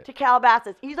car to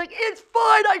Calabasas. He's like, it's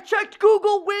fine. I checked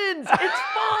Google Winds. It's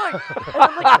fine. And,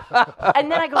 I'm like,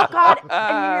 and then I go, God,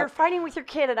 and you're fighting with your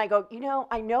kid. And I go,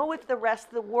 I know if the rest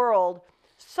of the world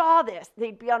saw this,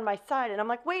 they'd be on my side. And I'm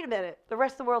like, wait a minute, the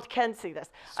rest of the world can see this.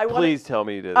 Please tell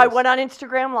me you did I this. went on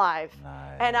Instagram Live,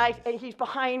 and Nice. he's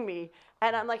behind me,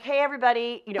 and I'm like, hey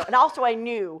everybody, and also I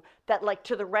knew that like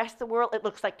to the rest of the world, it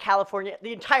looks like California,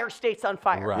 the entire state's on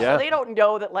fire. Right. Yeah. So they don't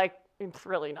know that like it's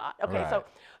really not. Okay, Right.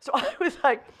 so I was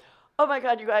like, oh my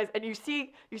God, you guys, and you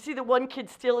see the one kid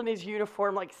still in his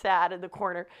uniform, like sad in the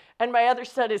corner, and my other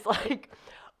son is like,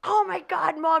 oh my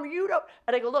God, Mom, you don't.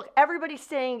 And I go, look, everybody's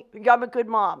saying I'm a good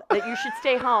mom, that you should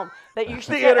stay home, that you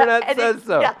should. The internet and says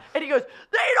so. Yeah, and he goes,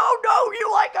 they don't know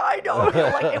you like I know you.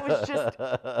 Like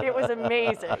it was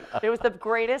amazing. It was the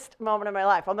greatest moment of my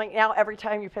life. I'm like, now every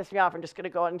time you piss me off, I'm just gonna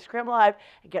go on Instagram Live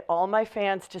and get all my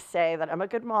fans to say that I'm a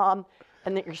good mom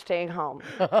and that you're staying home.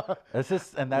 It's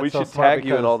just, and that's We so should smart tag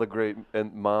you in because- all the great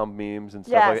mom memes and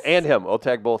stuff like Yes. that. And him. I'll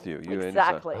tag both you. You and your son.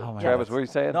 Exactly. Oh my Travis, God. what were you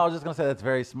saying? No, I was just gonna say that's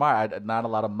very smart. Not a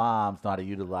lot of moms know how to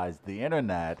utilize the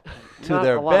internet to Not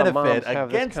their a lot of benefit moms have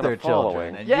this against kind of their children,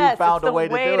 following. and Yes, you found it's a the way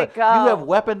to way do to it. go. You have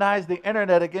weaponized the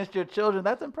internet against your children.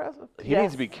 That's impressive. He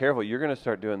needs to be careful. You're going to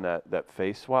start doing that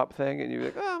face swap thing, and you're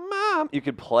like, oh, Mom. You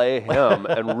could play him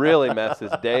and really mess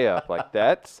his day up. Like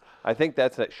I think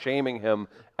that's shaming him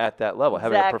at that level.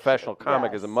 Having a Exactly, professional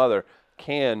comic as a yes. mother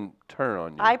can turn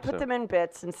on you. I put so. them in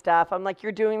bits and stuff. I'm like,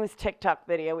 you're doing this TikTok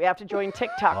video. We have to join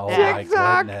TikTok Oh now. my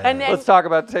TikTok. goodness. And then- Let's talk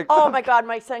about TikTok. Oh my God,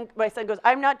 my son goes,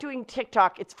 I'm not doing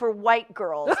TikTok. It's for white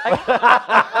girls.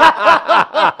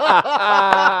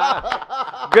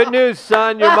 Good news,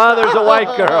 son. Your mother's a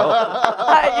white girl.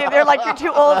 They're like, you're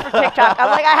too old for TikTok. I'm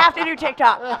like, I have to do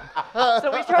TikTok.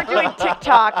 So we start doing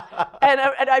TikTok, and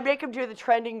I make him do the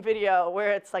trending video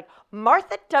where it's like,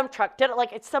 Martha Dump Truck did it.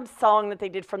 Like, it's some song that they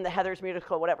did from the Heathers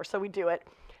musical, whatever. So we do it.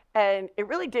 And it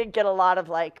really did get a lot of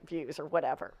like views or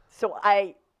whatever. So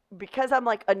because I'm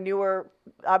like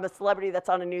I'm a celebrity that's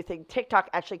on a new thing, TikTok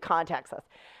actually contacts us.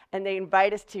 And they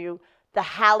invite us to the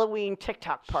Halloween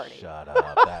TikTok party. Shut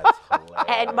up. That's hilarious.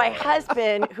 And my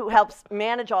husband, who helps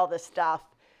manage all this stuff,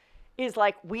 is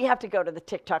like, we have to go to the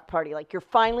TikTok party. Like, you're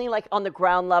finally like on the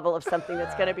ground level of something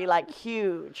that's going to be like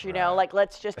huge, like,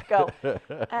 let's just go.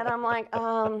 And I'm like,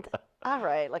 all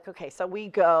right, like, okay. So we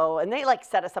go, and they like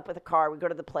set us up with a car. We go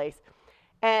to the place.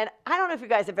 And I don't know if you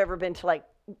guys have ever been to like,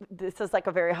 this is like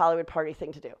a very Hollywood party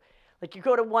thing to do. Like, you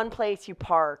go to one place, you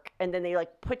park, and then they like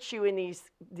put you in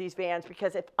these vans,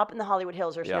 because if up in the Hollywood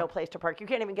Hills there's Yeah. no place to park, you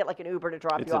can't even get like an Uber to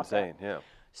drop It's you off there. insane, yeah.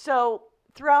 So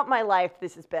throughout my life,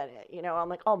 this has been it. I'm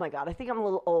like, oh my God, I think I'm a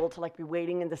little old to like be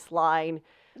waiting in this line.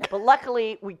 But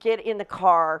luckily, we get in the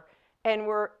car, and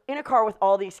we're in a car with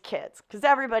all these kids, because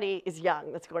everybody is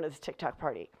young that's going to this TikTok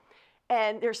party.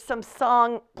 And there's some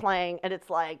song playing, and it's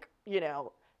like,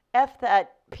 F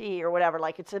that P or whatever.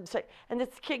 Like, it's and this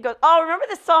kid goes, oh, remember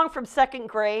this song from second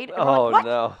grade? And we're Oh, like, what?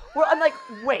 no. Well, I'm like,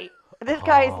 wait. This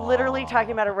guy is literally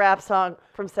talking about a rap song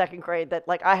from second grade that,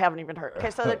 like, I haven't even heard.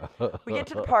 Okay, so then we get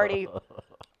to the party.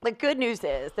 The good news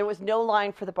is there was no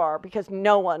line for the bar because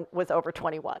no one was over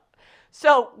 21.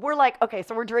 So we're like, okay,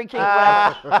 so we're drinking.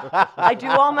 Whatever. I do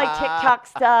all my TikTok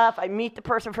stuff. I meet the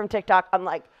person from TikTok. I'm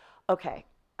like, okay.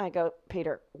 I go,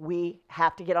 Peter, we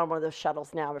have to get on one of those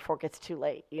shuttles now before it gets too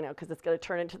late, because it's going to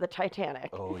turn into the Titanic.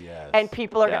 Oh, yes. And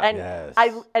people are, Yeah. and Yes.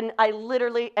 I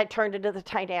literally turned into the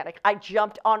Titanic. I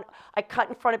jumped on, I cut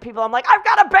in front of people. I'm like, I've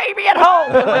got a baby at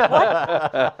home. I'm like,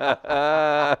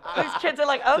 what? These kids are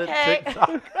like, okay.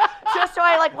 Just so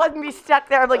I like wouldn't be stuck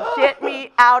there. I'm like, get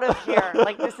me out of here.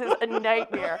 Like, this is a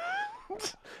nightmare.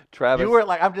 Travis, You were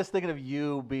like, I'm just thinking of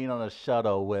you being on a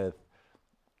shuttle with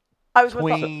I was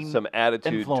with tween some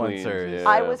attitude influencers. tweens.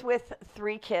 I was with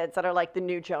 3 kids that are like the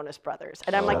new Jonas Brothers,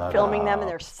 and I'm like Shut filming them, and up.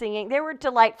 they're singing. They were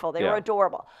delightful. They Yeah. were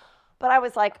adorable. But I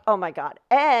was like, oh my God.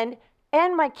 And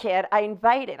my kid, I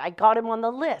invited. I got him on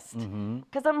the list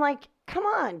because I'm like, come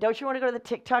on, don't you want to go to the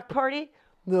TikTok party?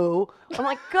 No. I'm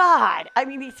like, God. I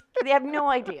mean, they have no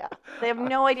idea. They have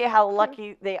no idea how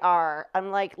lucky they are. I'm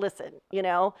like, listen,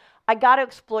 I got to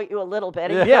exploit you a little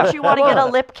bit. And Yeah. don't you want to get a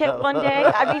lip kit one day?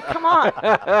 I mean, come on.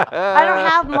 I don't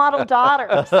have model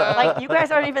daughters. Like, you guys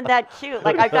aren't even that cute.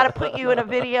 Like, I've got to put you in a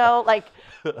video. Like,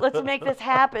 let's make this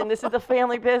happen. This is a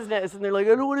family business. And they're like,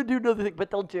 I don't want to do nothing.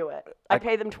 But they'll do it. I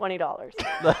pay them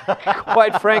 $20.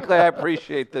 Quite frankly, I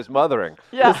appreciate this mothering.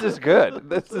 Yeah. This is good.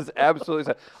 This is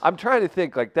absolutely. I'm trying to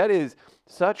think, like, that is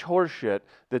such horseshit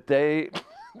that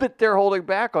they're holding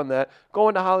back on that,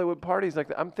 going to Hollywood parties like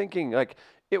that. I'm thinking, like,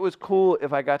 it was cool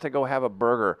if I got to go have a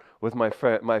burger with my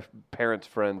parents'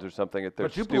 friends or something at their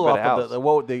But you stupid blew off house.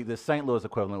 the St. Louis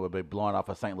equivalent would be blowing off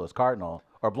a St. Louis Cardinal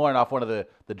or blowing off one of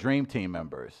the Dream Team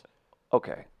members.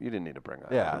 Okay, you didn't need to bring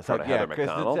that Yeah, up in it's front like, of Heather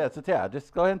McDonald.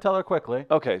 just go ahead and tell her quickly.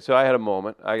 Okay, so I had a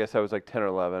moment. I guess I was like 10 or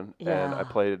 11, and Yeah. I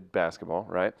played basketball,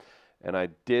 right? and I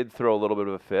did throw a little bit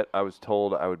of a fit. I was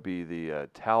told I would be the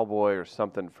towel boy or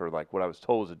something for like what I was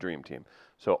told was a dream team.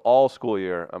 So all school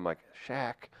year, I'm like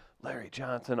Shaq, Larry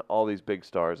Johnson, all these big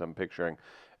stars I'm picturing.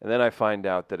 And then I find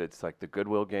out that it's like the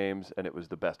Goodwill Games, and it was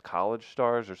the best college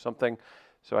stars or something.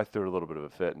 So I threw a little bit of a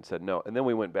fit and said no. And then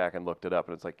we went back and looked it up,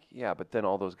 and it's like, yeah, but then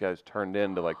all those guys turned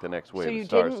into like the next wave So you of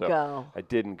stars. didn't go. I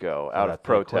didn't go So out that's of the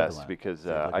protest equivalent. because See,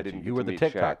 look I at didn't. You were get the to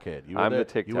meet TikTok Shaq. kid. I'm the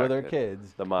TikTok You were their kid.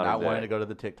 kids. The modern not wanting day. to go to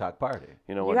the TikTok party.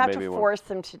 You know You what? have Maybe to one- force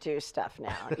them to do stuff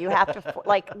now. You have to,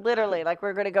 like, literally, like,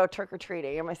 we're going to go trick or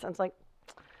treating. And my son's like,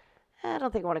 I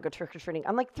don't think I want to go trick or treating.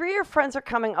 I'm like, 3 of your friends are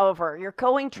coming over. You're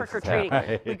going trick or treating.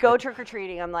 right. We go trick or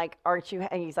treating. I'm like, aren't you?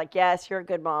 And he's like, yes, you're a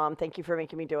good mom. Thank you for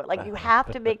making me do it. Like, you have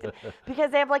to make them,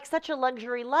 because they have like such a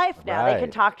luxury life now. They can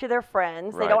Right. talk to their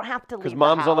friends. They Right. don't have to leave Because the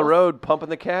mom's on the house. road pumping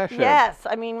the cash in. Yes,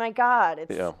 I mean, my God,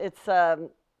 Yeah.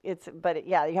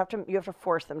 yeah, you have to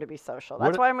force them to be social. What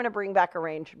That's a- why I'm going to bring back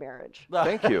arranged marriage.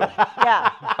 Thank you.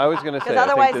 Yeah, I was going to say. because I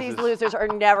otherwise think these this is- losers are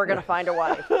never going to find a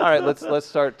wife. All right, let's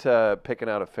start picking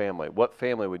out a family. What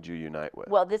family would you unite with?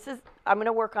 Well, I'm going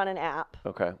to work on an app,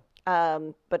 Okay.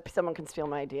 but someone can steal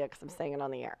my idea because I'm saying it on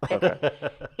the air.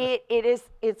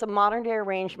 It's a modern day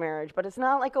arranged marriage, but it's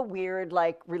not like a weird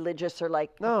like religious or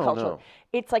like No, cultural. no.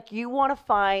 It's like you want to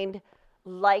find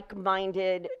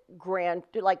like-minded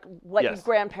what Yes. you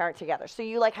grandparent together. So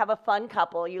you like have a fun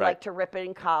couple. You Right. like to rip it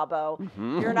in Cabo.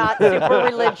 Mm-hmm. You're not super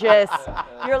religious.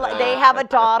 You're like they have a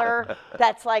daughter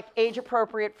that's like age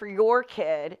appropriate for your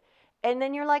kid, and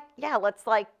then you're like, yeah, let's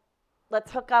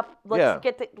hook up. Yeah.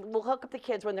 We'll hook up the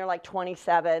kids when they're like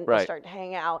 27. They'll Right. start to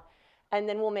hang out, and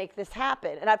then we'll make this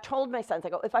happen. And I've told my sons, I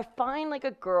go, if I find like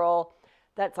a girl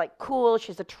that's like cool,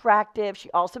 she's attractive,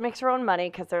 she also makes her own money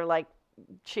because they're like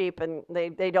cheap and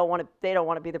they don't want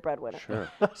to be the breadwinner. Sure.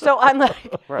 So I'm like,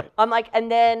 Right.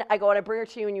 and then I go and I bring her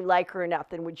to you and you like her enough,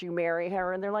 then would you marry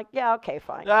her? And they're like, yeah, okay,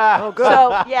 fine. Oh, good.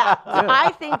 So yeah, so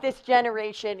I think this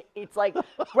generation, it's like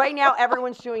right now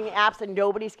everyone's doing the apps and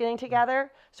nobody's getting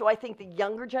together. So I think the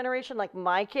younger generation, like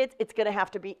my kids, it's gonna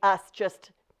have to be us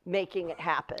just making it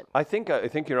happen. I think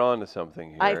you're on to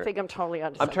something here. I think I'm totally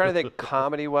on. I'm trying to think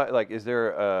comedy-wise. Like, is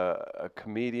there a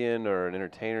comedian or an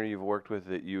entertainer you've worked with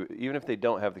that you, even if they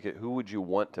don't have the kid, who would you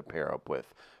want to pair up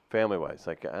with, family-wise?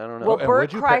 Like, I don't know. Well, And Bert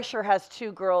would you Kreischer has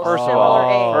 2 girls First of similar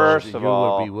all, age. first you of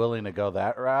all- would be willing to go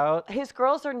that route? His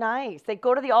girls are nice. They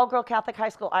go to the all-girl Catholic high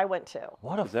school I went to.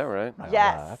 What a Is that right?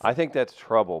 Yes. I think that's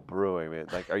trouble brewing. Man.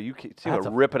 Like, are you see That's what a-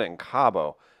 ripping it in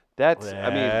Cabo? That's, I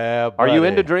mean, Yeah, are you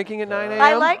into buddy. drinking at 9 a.m.?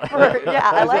 I like Bert. Yeah,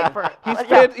 I like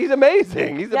Bert. He's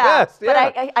amazing. He's the best.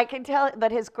 Yeah. But I can tell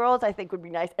that his girls, I think, would be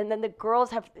nice. And then the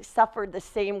girls have suffered the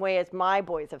same way as my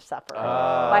boys have suffered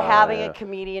by having yeah. a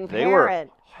comedian They parent.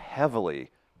 were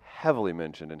heavily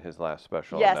mentioned in his last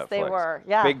special Yes, on Netflix. they were,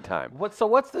 yeah. Big time. What's the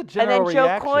And general then Joe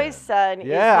reaction? Coy's son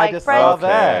Yeah, is I my just friend. saw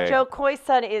that. Joe Coy's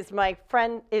son is my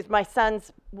friend. Is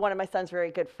one of my son's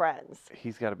very good friends.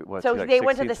 He's got to be, what, So like they 16,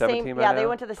 went to the 17 same. by Yeah, now? they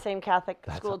went to the same Catholic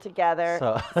school together.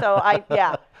 so- So I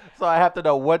So I have to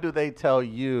know, what do they tell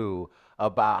you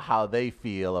about how they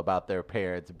feel about their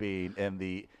parents being in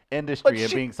the industry and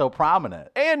she- being so prominent?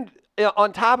 And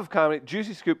on top of comedy,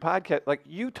 Juicy Scoop podcast, like,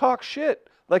 you talk shit.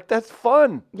 Like, that's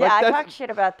fun. Yeah, like, I that's, talk shit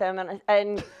about them,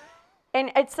 and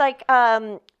it's like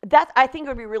that. I think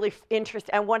would be really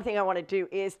interesting. And one thing I want to do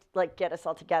is like get us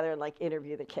all together and like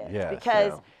interview the kids Yes,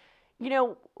 because, yeah. you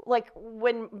know, like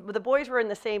when the boys were in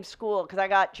the same school, because I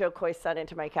got Joe Coy's son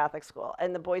into my Catholic school,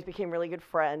 and the boys became really good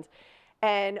friends.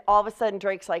 And all of a sudden,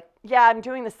 Drake's like, "Yeah, I'm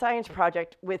doing the science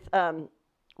project with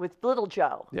little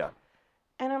Joe." Yeah.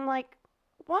 And I'm like,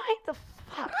 why the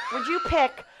fuck would you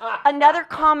pick another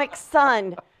comic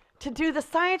son to do the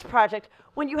science project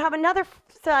when you have another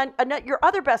son, your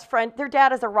other best friend, their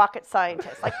dad is a rocket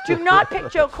scientist? Like, do not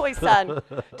pick Joe Coy's son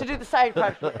to do the science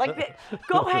project. Like,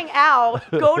 go hang out,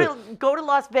 go to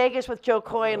Las Vegas with Joe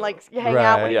Coy and like hang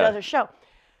out when Right. he Yeah. does a show.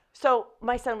 So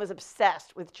my son was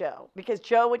obsessed with Joe because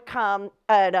Joe would come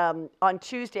at on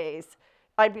Tuesdays.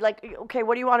 I'd be like, okay,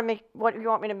 what do you want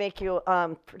me to make you?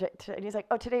 And he's like,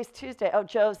 oh, today's Tuesday. Oh,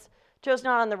 Joe's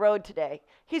not on the road today.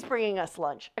 He's bringing us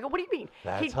lunch. I go, what do you mean?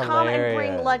 That's He'd come and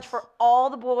bring lunch hilarious. for all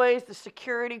the boys, the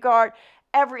security guard,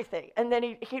 everything. And then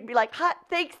he'd be like, "Hot,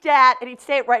 thanks, Dad," and he'd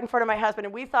say it right in front of my husband,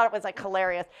 and we thought it was like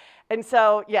hilarious. And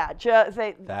so yeah,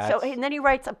 and then he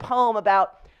writes a poem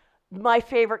about my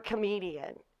favorite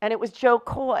comedian, and it was Joe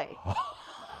Coy.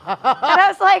 I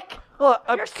was like, Well,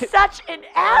 you're such an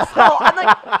asshole. I'm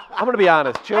like, I'm gonna be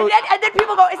honest, Joe. and then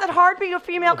people go, is it hard being a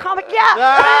female comic? Yeah.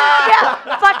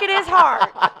 Yeah. Fuck, it is hard.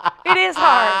 It is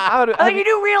hard. I'm like, you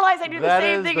do realize I do the That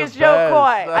same is thing the as Joe best.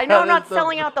 Coy. I know That I'm not is the-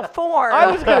 selling out the form.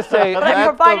 I was gonna say, but I That's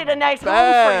provided the a nice home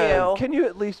best. for you. can you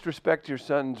at least respect your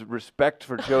son's respect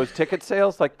for Joe's ticket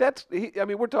sales? Like I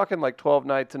mean, we're talking like 12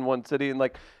 nights in one city, and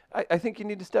like I think you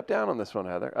need to step down on this one,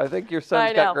 Heather. I think your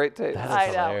son's I got know. great taste. That I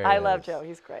is know. I love hilarious. Joe.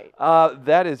 He's great.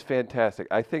 That is fantastic.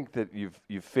 I think that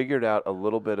you've figured out a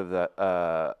little bit of that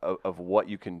of what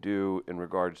you can do in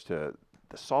regards to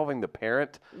solving the Yes.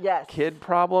 parent-kid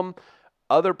problem.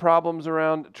 Other problems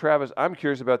around, Travis, I'm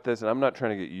curious about this, and I'm not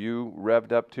trying to get you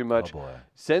revved up too much. Oh boy.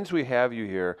 Since we have you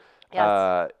here,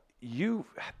 Yes. you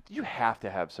have to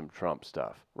have some Trump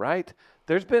stuff, right?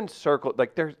 There's been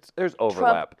there's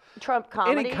overlap. Trump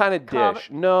comedy. Any kind of dish.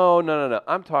 No.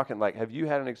 I'm talking like, have you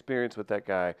had an experience with that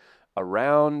guy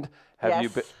around? Have you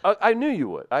been? Yes. I knew you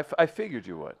would. I figured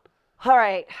you would. All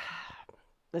right.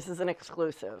 This is an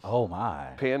exclusive. Oh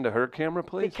my. Pan to her camera,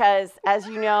 please. Because, as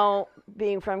you know,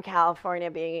 being from California,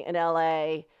 being in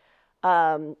LA,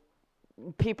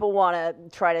 people want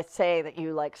to try to say that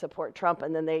you like support Trump,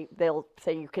 and then they'll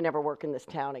say you can never work in this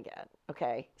town again.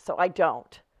 Okay, so I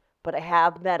don't, but I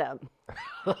have met him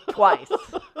twice,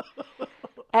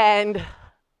 and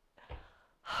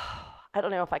I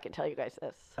don't know if I can tell you guys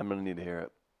this. I'm gonna need to hear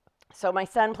it. So my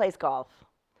son plays golf.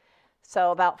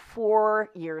 So about 4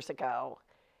 years ago,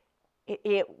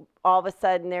 it all of a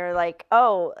sudden they're like,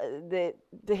 oh,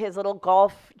 his little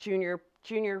golf junior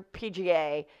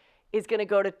PGA is going to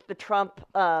go to the Trump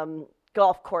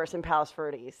golf course in Palos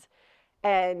Verdes,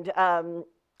 and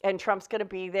Trump's going to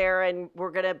be there, and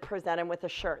we're going to present him with a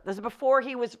shirt. This is before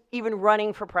he was even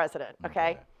running for president.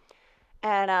 Okay.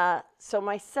 And so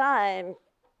my son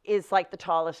is like the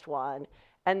tallest one,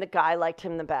 and the guy liked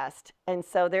him the best. And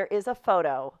so there is a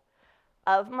photo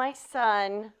of my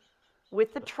son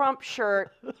with the Trump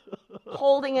shirt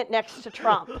holding it next to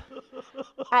Trump.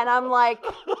 And I'm like,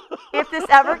 if this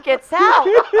ever gets out,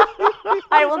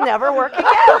 I will never work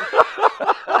again.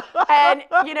 And,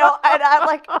 and I'm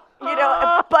like,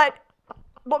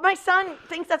 but my son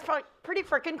thinks that's pretty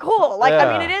freaking cool. Like,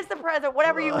 I mean, it is the president,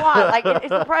 whatever you want. Like, it's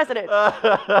the president.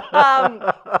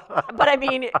 But I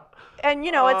mean, and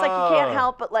it's like you can't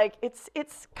help but like it's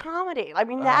comedy. I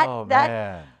mean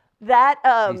Man.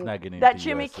 He's not getting that into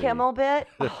Jimmy USC. Kimmel bit.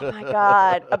 Oh my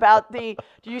God! About do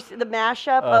you see the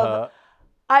mashup of?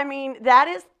 I mean, that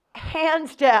is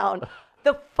hands down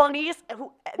the funniest.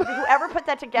 Whoever put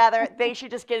that together, they should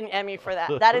just get an Emmy for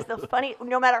that. That is the funny.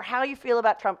 No matter how you feel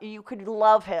about Trump, you could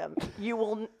love him. You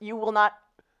will not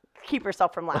keep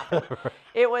yourself from laughing.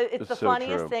 It's the so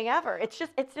funniest true. thing ever. It's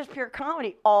just pure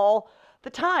comedy all the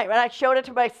time. And I showed it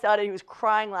to my son, and he was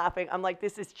crying laughing. I'm like,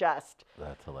 this is just.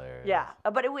 That's hilarious. Yeah,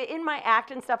 but in my act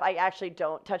and stuff, I actually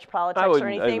don't touch politics or wouldn't-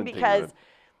 I anything wouldn't think you because would.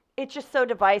 it's just so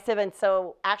divisive. And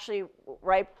so actually,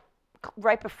 right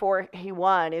before he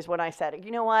won is when I said,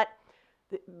 you know what,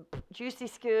 Juicy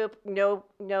Scoop, no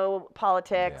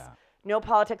politics, Yeah. no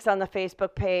politics on the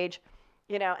Facebook page,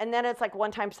 And then it's like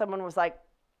one time someone was like,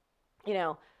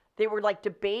 they were like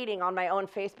debating on my own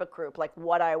Facebook group, like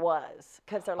what I was.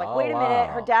 Because they're like, Oh, wait a minute,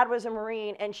 her wow. dad was a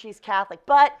Marine and she's Catholic.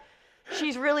 But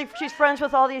she's friends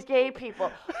with all these gay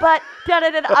people. But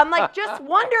da-da-da-da. I'm like, just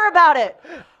wonder about it.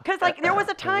 Because like there was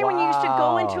a time when you used to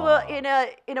go into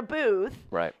in a booth,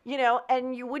 Right.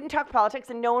 and you wouldn't talk politics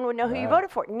and no one would know who you Right.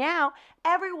 voted for. Now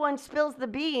everyone spills the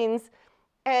beans.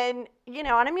 And, and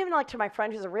I'm even like to my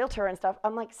friend who's a realtor and stuff,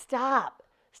 I'm like, stop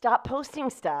posting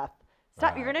stuff.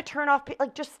 Stop. You're going to turn off.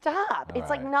 Just stop. It's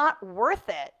like Right. not worth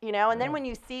it, And then when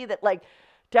you see that, like,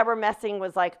 Deborah Messing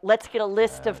was like, let's get a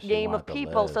list of she name of wanted the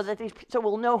people so list. that so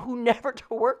we'll know who never to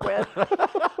work with.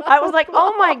 I was like,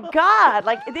 oh my God,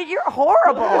 like you're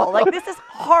horrible. Like this is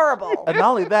horrible. And not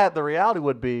only that, the reality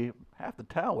would be half the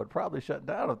town would probably shut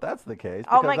down if that's the case.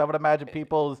 Oh Because my- I would imagine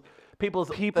people peacock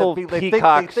so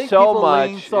people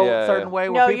lean much. so Yeah, certain yeah. way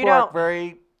No, where you people are don't.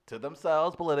 very to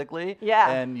themselves politically.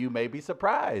 Yeah. And you may be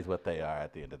surprised what they are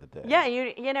at the end of the day. Yeah,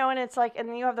 and it's like,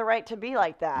 and you have the right to be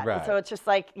like that. And so Right. it's just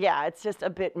like, yeah, it's just a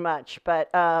bit much. But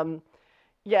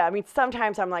yeah, I mean,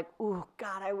 sometimes I'm like, ooh,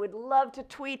 God, I would love to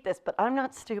tweet this, but I'm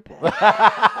not stupid.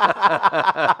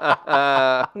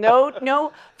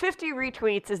 No, 50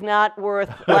 retweets is not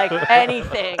worth like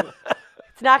anything.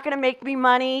 It's not going to make me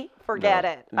money. Forget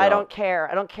it. I no. don't care.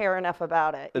 I don't care enough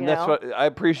about it. And you that's know? what I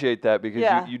appreciate that because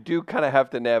Yeah. you do kind of have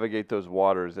to navigate those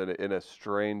waters in a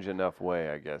strange enough way,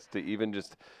 I guess, to even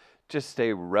just just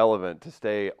stay relevant, to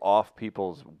stay off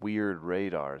people's weird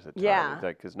radars at Yeah. times.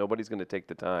 Because nobody's going to take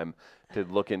the time to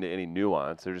look into any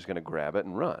nuance. They're just going to grab it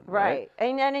and run. Right.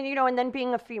 And then, and then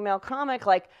being a female comic,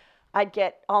 like, I'd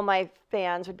get all my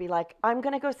fans would be like, I'm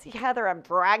going to go see Heather. I'm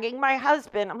dragging my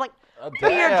husband. I'm like,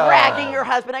 you're dragging your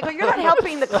husband. I go, you're not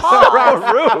helping the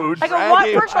cause. Rude. I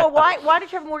go, first of all, why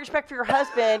did you have more respect for your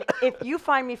husband? If you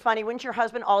find me funny, wouldn't your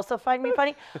husband also find me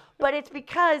funny? But it's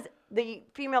because the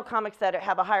female comics that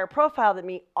have a higher profile than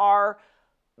me are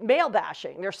male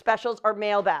bashing. Their specials are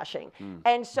male bashing.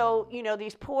 And so,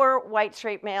 these poor white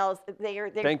straight males,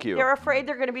 Thank you. they're afraid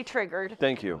they're going to be triggered.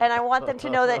 Thank you. And I want them to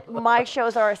know that my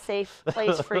shows are a safe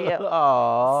place for you.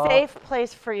 Aww. Safe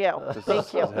place for you.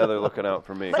 Thank you. Heather looking out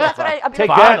for me. But that's what I mean, Take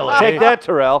like, that, take that,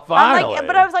 Terrell. I'm like,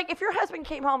 but I was like, if your husband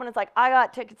came home and it's like, I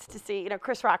got tickets to see,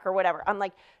 Chris Rock or whatever. I'm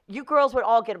like, you girls would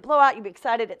all get a blowout. You'd be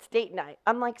excited. It's date night.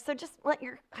 I'm like, so just let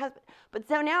your husband. But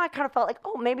so now I kind of felt like,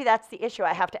 oh, maybe that's the issue.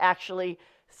 I have to actually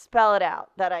spell it out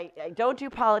that I don't do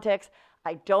politics.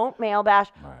 I don't male bash.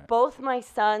 Right. Both my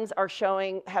sons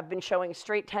have been showing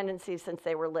straight tendencies since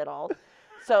they were little.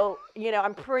 So,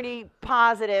 I'm pretty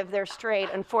positive they're straight,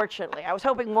 unfortunately. I was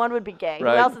hoping one would be gay.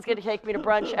 Right. Who else is going to take me to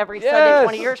brunch every Sunday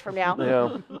 20 years from now?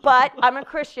 Yeah. But I'm a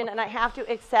Christian, and I have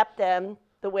to accept them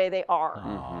the way they are.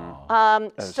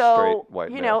 As So, straight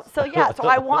white males. so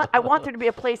I want there to be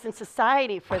a place in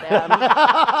society for them.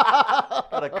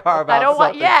 Gotta carve out I don't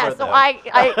want, something for so them.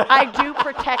 I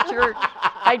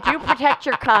do protect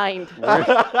your kind,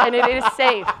 and it is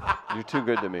safe. You're too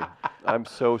good to me. I'm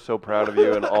so proud of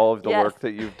you and all of the Yes. work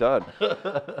that you've done.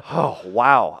 Oh,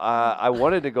 wow. I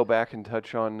wanted to go back and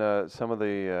touch on some of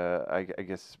the, I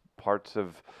guess, parts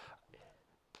of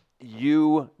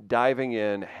you diving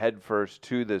in headfirst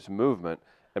to this movement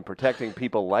and protecting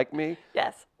people like me.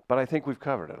 Yes. But I think we've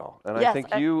covered it all. And I Yes,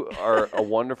 think you are a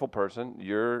wonderful person.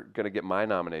 You're going to get my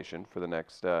nomination for the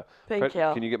next. Thank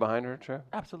you. Can you get behind her, Trev?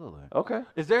 Absolutely. Okay.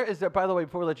 Is there, by the way,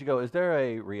 before we let you go, is there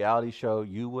a reality show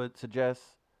you would suggest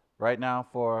right now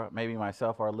for maybe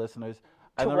myself or our listeners?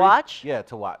 To And the watch? Yeah,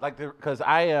 to watch. Like, because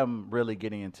I am really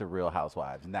getting into Real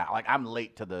Housewives now. Like, I'm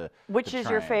late to the. Which the is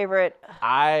your train. favorite?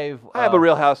 I have a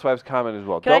Real Housewives comment as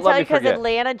well. Can I Don't let tell you me because forget.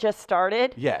 Atlanta just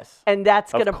started? Yes. And that's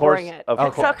Of going to course, bring it. of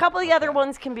And so a course. couple of the other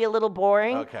ones can be a little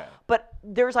boring. Okay. But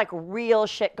there's like real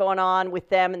shit going on with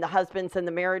them and the husbands and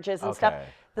the marriages and stuff.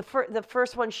 Okay. The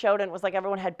first one showed and was like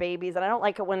everyone had babies, and I don't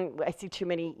like it when I see too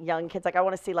many young kids. Like I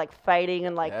want to see like fighting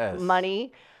and like Yes.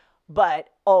 money. But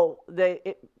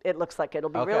it looks like it'll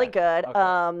be really Okay. good.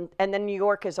 Okay. And then New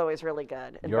York is always really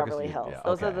good, and New York is Beverly good, Hills. yeah,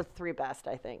 Those are okay. the three best,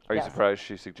 I think. Are you Yes. surprised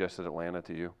she suggested Atlanta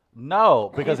to you? No,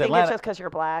 You because think Atlanta. it's just because you're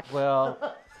black?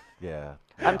 Well, yeah.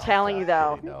 I'm telling you,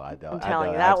 though. No, I don't. I'm I telling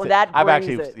don't. you, that I've one- seen- that I've brings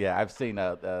actually, it. yeah, I've seen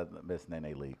Miss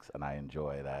Nene Leaks, and I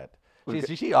enjoy that.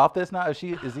 Is she off this now? Is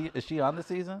she on the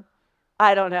season?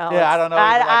 I don't know. Yeah, I don't know.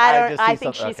 I, Like, I, I don't, just I see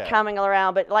think some- she's okay. coming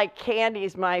around, but like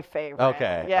Candy's my favorite.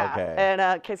 Okay, Yeah. okay.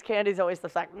 And because Candy's always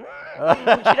just like,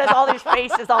 she does all these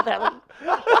faces, all that.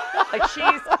 Like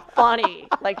she's funny.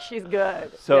 Like she's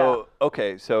good. So,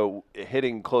 okay, so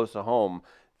hitting close to home,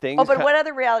 things. Oh, but what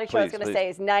other reality show I was Please, going to say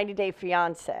is 90 Day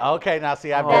Fiance. Okay, now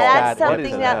see, I've Oh. missed Now, that. that's What something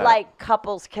is that that? like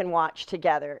couples can watch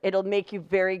together. It'll make you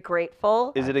very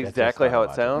grateful. Is it I just exactly how it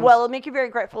started watching. sounds? Well, it'll make you very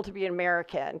grateful to be an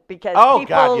American because Oh,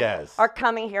 people God, yes. are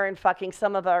coming here and fucking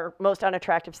some of our most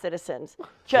unattractive citizens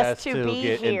just to be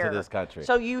get here. into this country.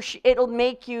 So it'll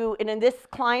make you, and in this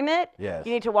climate, Yes.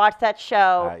 you need to watch that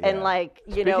show Yeah. and like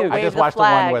Speaking of- wave I just the watched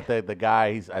flag. the one with the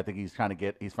guy. I think he's trying to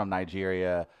get. He's from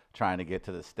Nigeria, trying to get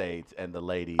to the States, and the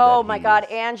lady. Oh that my God,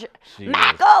 she is-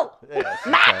 Mako! Yeah, she's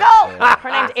Mako! like-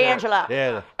 Her name's Angela.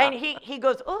 Yeah. And he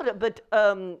goes, oh, but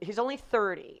he's only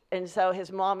 30. And so his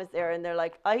mom is there, and they're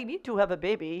like, I need to have a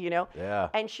baby, Yeah.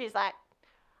 And she's like,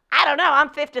 I don't know, I'm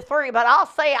 53, but I'll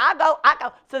say I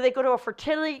go. So they go to a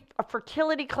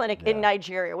fertility clinic in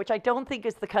Nigeria, which I don't think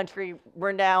is the country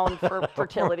renowned for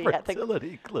fertility. I think.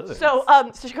 Fertility clinic. So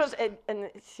she goes, and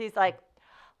she's like,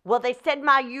 well, they said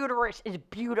my uterus is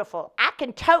beautiful. I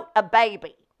can tote a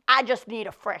baby. I just need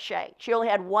a fresh egg. She only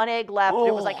had one egg left. And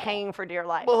it was like hanging for dear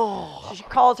life. So she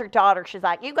calls her daughter. She's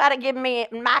like, you got to give me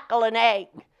Michael an egg.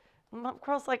 And the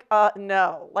girl's like,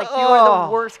 no. Like, you are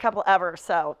the worst couple ever.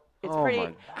 So it's Oh pretty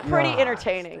my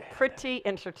entertaining. Pretty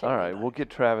entertaining. All right, we'll get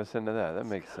Travis into that. That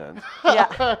makes sense.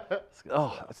 Yeah.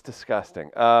 Oh, that's disgusting.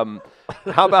 How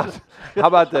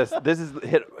about this? This is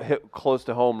hit close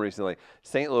to home recently.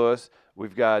 St. Louis.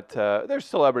 We've got there's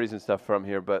celebrities and stuff from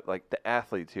here, but like the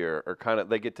athletes here are kind of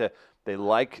they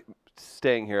like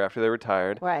staying here after they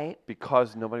retired. Right.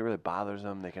 Because nobody really bothers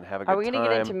them. They can have a good Are we time. going to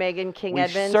get into Megan King We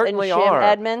Edmonds certainly and Jim are.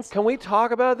 Edmonds? Can we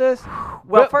talk about this?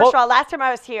 Well, first of all, last time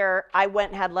I was here, I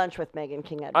went and had lunch with Megan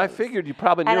King Edmonds. I figured you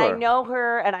probably knew and her. I know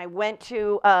her, and I went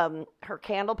to her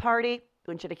candle party.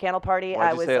 When she had a candle party, Why'd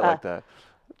I you was say it like that?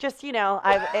 just,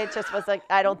 it just was like,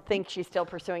 I don't think she's still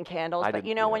pursuing candles, but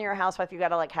didn't- when yeah. you're a housewife, you got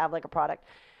to like have like a product.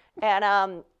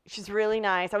 And she's really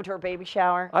nice. I went to her baby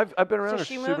shower. I've been around So her.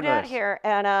 she She's moved super out nice. here,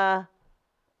 and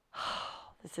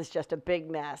this is just a big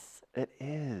mess. It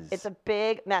is. It's a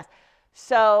big mess.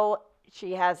 So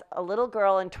she has a little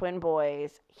girl and twin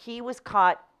boys. He was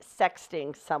caught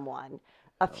sexting someone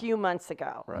a few months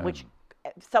ago, which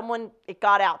it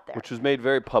got out there. Which was made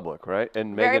very public, right?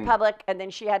 And Very Megan, public, and then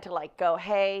she had to like go,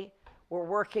 hey, we're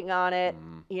working on it,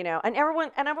 and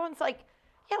everyone's like,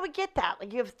 yeah, we get that.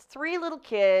 Like you have 3 little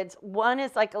kids. One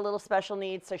is like a little special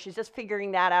needs, so she's just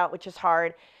figuring that out, which is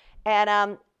hard.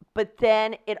 And but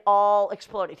then it all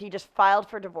exploded. He just filed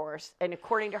for divorce, and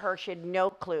according to her, she had no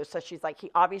clue. So she's like,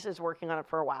 he obviously is working on it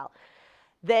for a while.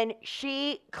 Then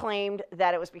she claimed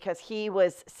that it was because he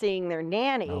was seeing their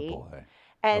nanny. Oh boy.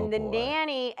 And Oh, the boy.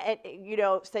 nanny,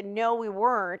 said, no, we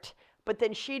weren't. But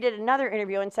then she did another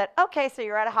interview and said, okay, so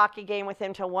you're at a hockey game with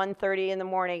him till 1:30 in the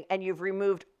morning, and you've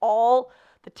removed all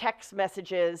the text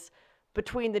messages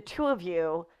between the two of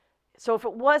you. So if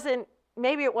it wasn't,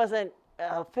 maybe it wasn't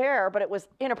fair, but it was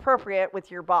inappropriate with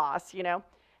your boss,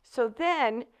 So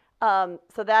then,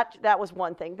 so that was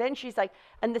one thing. Then she's like,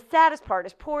 and the saddest part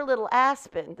is poor little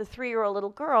Aspen, the 3-year-old little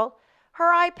girl,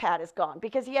 her iPad is gone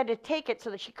because he had to take it so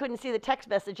that she couldn't see the text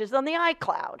messages on the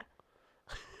iCloud.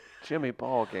 Jimmy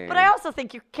Ballgame. But I also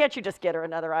think can't you just get her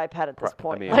another iPad at this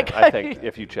point? I mean, Like, I think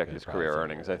if you check his career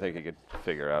earnings, I think he could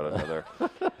figure out another.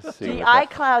 the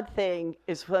iCloud thing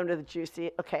is one of the juicy.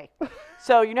 Okay,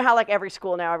 so you know how like every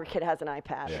school now, every kid has an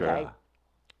iPad. Sure. Okay,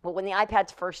 but when the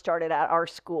iPads first started at our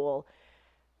school,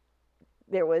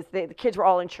 there was the kids were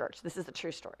all in church. This is a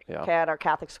true story. Yeah. Okay, at our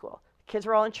Catholic school, the kids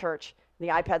were all in church. The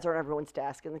iPads are on everyone's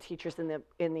desk, and the teachers in the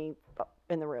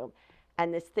room,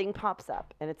 and this thing pops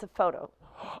up, and it's a photo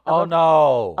Oh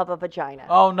no. of a vagina.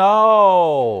 Oh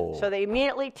no. So they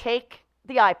immediately take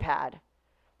the iPad,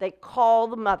 they call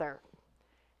the mother,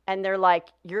 and they're like,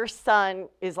 your son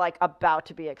is like about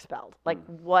to be expelled. Like,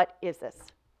 what is this?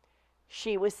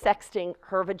 She was sexting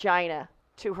her vagina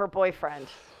to her boyfriend,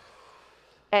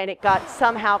 and it got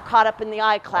somehow caught up in the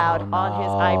iCloud on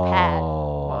his iPad.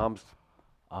 Mom's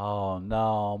Oh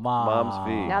no, Mom. Mom's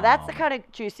V. Now that's the kind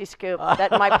of juicy scoop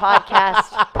that my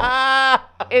podcast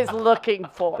is looking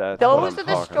for. That's what Those I'm are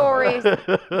the talking stories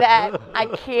that I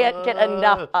can't get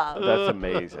enough of. That's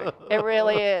amazing. It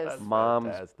really is.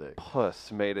 Mom's fantastic.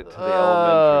 puss made it to the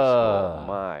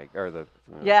elementary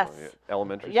school. Yes.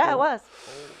 Elementary Yeah, school. it was.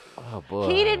 Oh boy.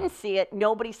 He didn't see it.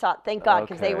 Nobody saw it. Thank God,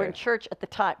 because they were in Okay. church at the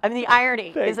time. I mean, the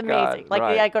irony Thank is amazing. God, Like,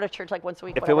 right. I go to church like once a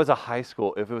week. If it whatever. was a high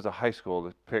school,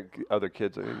 the other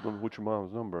kids, like, hey, what's your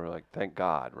mom's number? Like, thank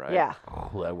God, right? Yeah.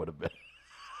 Oh, that would have been.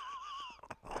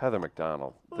 Heather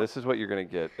McDonald. This is what you're gonna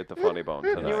get at the Funny Bone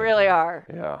tonight. You really are.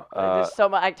 Yeah. There's so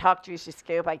much. I talk juicy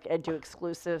scoop. I do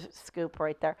exclusive scoop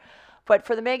right there. But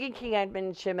for the Megan King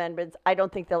Edmonds, Jim Edmonds, I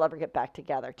don't think they'll ever get back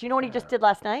together. Do you know what he just did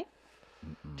last night?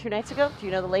 2 nights ago? Do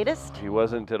you know the latest? He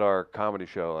wasn't at our comedy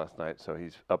show last night, so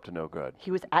he's up to no good.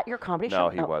 He was at your comedy No,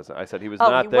 show? he wasn't. I said he was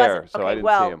Oh, not he there, wasn't. so Okay, I didn't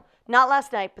well, see him. not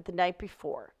last night, but the night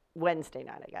before, Wednesday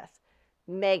night, I guess.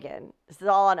 Megan, this is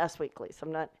all on Us Weekly, so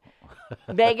I'm not.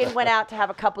 Megan went out to have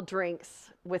a couple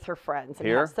drinks with her friends and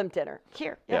Here? have some dinner.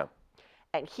 Here, Yeah.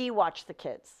 And he watched the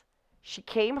kids. She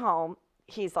came home.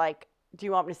 He's like, do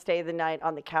you want me to stay the night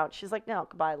on the couch? She's like, no,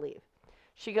 goodbye, leave.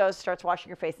 She goes, starts washing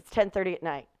her face. It's 10:30 at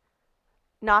night.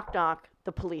 Knock, knock.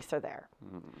 The police are there.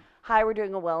 Hi, we're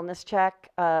doing a wellness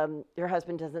check. Your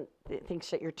husband thinks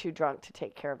that you're too drunk to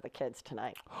take care of the kids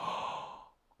tonight.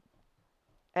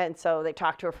 And so they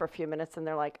talk to her for a few minutes, and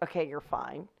they're like, okay, you're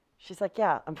fine. She's like,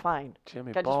 yeah, I'm fine.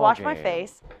 Jimmy I just washed my Ballgame.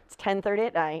 face. It's 10:30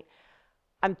 at night.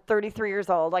 I'm 33 years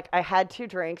old. Like, I had 2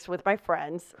 drinks with my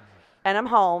friends, and I'm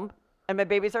home, and my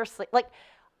babies are asleep. Like,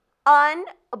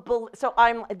 so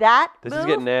I'm that This move is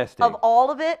getting nasty. of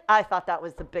all of it. I thought that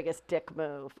was the biggest dick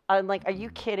move. I'm like, are you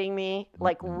kidding me?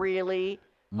 Like, really?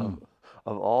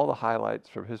 Of all the highlights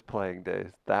from his playing days,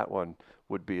 that one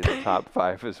would be in the top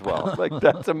 5 as well. Like,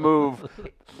 that's a move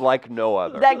like no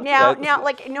other. Like now, That's-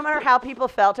 like no matter how people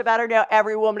felt about her, now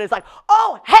every woman is like,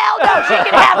 oh hell no, she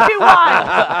can have 2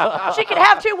 wines. She can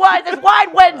have 2 wines. It's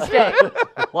Wine Wednesday.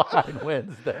 Wine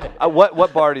Wednesday.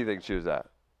 what bar do you think she was at?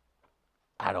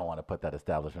 I don't want to put that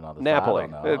establishment on the Napoli.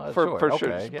 side. I don't know. For sure.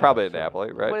 Okay, She's yeah, probably at sure.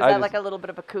 Napoli, right? What is that, like a little bit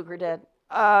of a cougar den?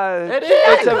 It She's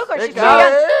is. not a cougar. She's too No,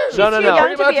 young. no, She's no, too no. young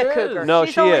Pretty to be a much cougar. is. No,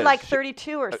 She's she only is. like She-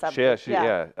 32 or something.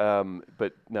 Yeah.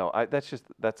 But no,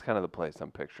 that's kind of the place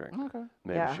I'm picturing. Okay.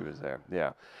 Maybe Yeah. she was there.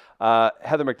 Yeah.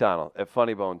 Heather McDonald at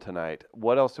Funny Bone tonight.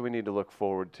 What else do we need to look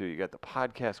forward to? You got the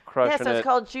podcast crushing Yeah, so it's it.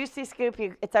 called Juicy Scoop.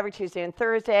 It's every Tuesday and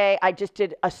Thursday. I just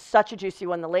did such a juicy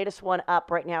one. The latest one up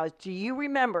right now is, do you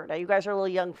remember, now you guys are a little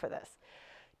young for this,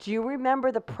 do you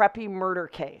remember the Preppy murder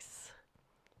case?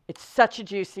 It's such a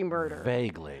juicy murder.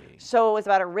 Vaguely. So it was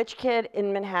about a rich kid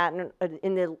in Manhattan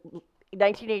in the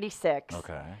 1986.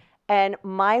 Okay. And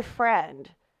my friend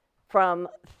from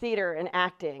theater and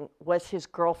acting was his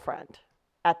girlfriend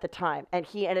at the time. And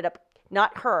he ended up,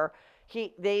 not her,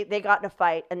 they got in a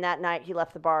fight, and that night he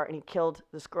left the bar and he killed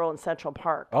this girl in Central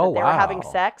Park. Oh, They were having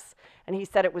wow. sex, and he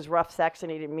said it was rough sex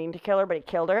and he didn't mean to kill her, but he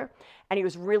killed her. And he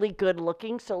was really good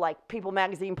looking. So like People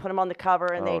magazine put him on the cover,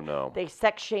 and Oh, no. they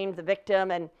sex shamed the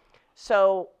victim. And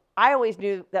so I always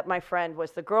knew that my friend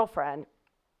was the girlfriend,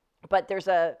 but there's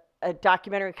a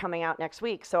documentary coming out next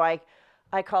week. So I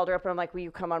called her up and I'm like, will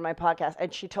you come on my podcast?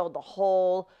 And she told the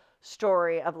whole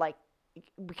story of like,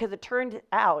 because it turned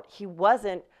out he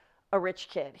wasn't a rich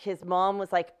kid. His mom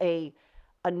was like a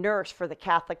nurse for the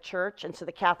Catholic Church. And so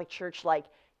the Catholic Church like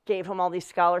gave him all these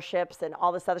scholarships and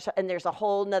all this other stuff. And there's a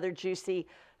whole nother juicy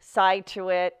side to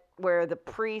it where the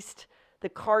priest, the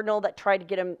cardinal that tried to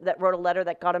get him, that wrote a letter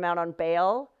that got him out on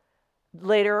bail,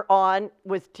 later on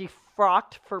was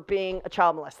defrocked for being a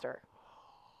child molester.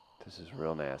 This is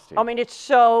real nasty. I mean, it's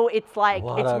like,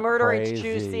 What it's a murder, it's crazy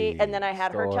juicy. And then I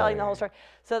had her telling the whole story. story.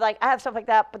 So, like, I have stuff like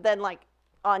that. But then, like,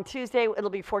 on Tuesday, it'll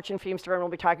be Fortune Feimster, and we'll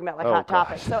be talking about, like, Oh, hot gosh.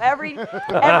 topics. So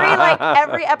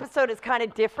every episode is kind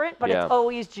of different, but Yeah. it's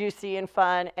always juicy and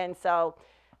fun. And so,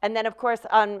 and then, of course,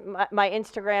 on my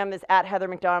Instagram is at Heather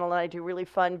McDonald, and I do really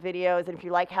fun videos. And if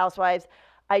you like Housewives,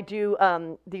 I do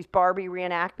these Barbie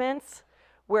reenactments,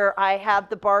 where I have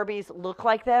the Barbies look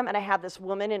like them, and I have this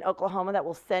woman in Oklahoma that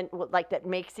will that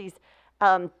makes these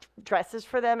dresses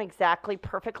for them exactly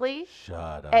perfectly.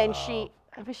 Shut up. And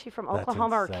was she from That's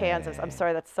Oklahoma or Kansas? I'm insane.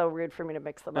 sorry, that's so rude for me to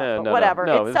mix them up. Eh, But no, whatever.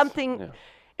 no, It's it's- something. yeah.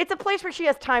 It's a place where she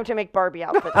has time to make Barbie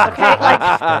outfits. Okay,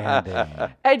 like,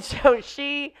 Standing. and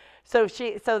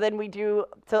so then we do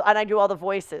and I do all the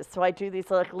voices. So I do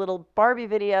these like little Barbie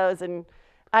videos, and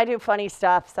I do funny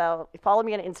stuff. So follow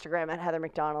me on Instagram at Heather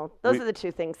McDonald. Those We- are the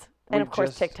two things, and we of course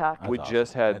just- TikTok. We That's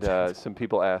just awesome. had That's some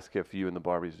people ask if you and the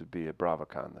Barbies would be at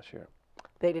BravoCon this year.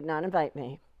 They did not invite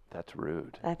me. That's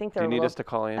rude. I think Do they're. you a need little, us to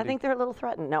call Andy? I think they're a little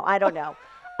threatened. No, I don't know.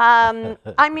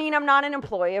 I mean, I'm not an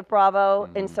employee of Bravo,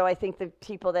 and so I think the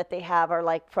people that they have are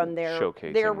like from their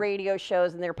Showcasing. radio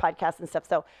shows and their podcasts and stuff.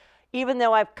 So even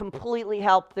though I've completely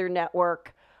helped their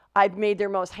network, I've made their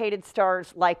most hated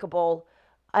stars likable.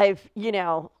 I've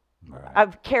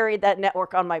carried that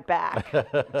network on my back.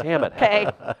 Damn it. Okay.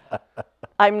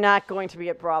 I'm not going to be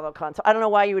at BravoCon, so I don't know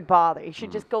why you would bother. You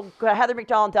should just go to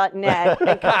heathermcdonald.net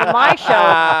and come to my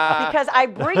show, because I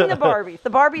bring the Barbies.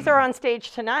 The Barbies are on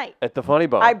stage tonight. At the Funny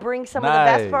Bone. I bring some of the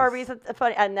best Nice. Barbies at the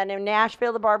fun, and then in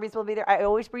Nashville, the Barbies will be there. I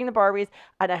always bring the Barbies,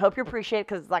 and I hope you appreciate it,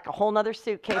 because it's like a whole nother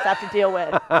suitcase I have to deal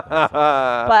with.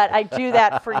 But I do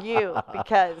that for you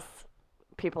because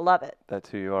people love it. That's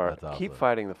who you are. That's Keep awesome.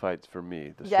 fighting the fights for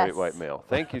me, the Yes. straight white male.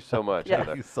 Thank you so much, Yeah. Heather.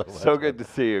 Thank you so much, So good Heather. to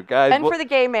see you. Guys, And for the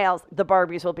gay males, the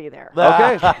Barbies will be there.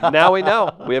 okay, now we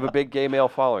know. We have a big gay male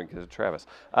following because of Travis.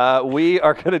 We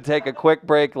are going to take a quick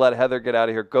break, let Heather get out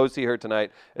of here. Go see her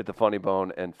tonight at the Funny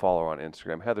Bone and follow her on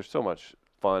Instagram. Heather, so much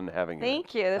fun having you.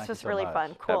 Thank you. This Thank you was so really much.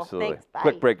 fun. Cool. Absolutely. Thanks. Bye.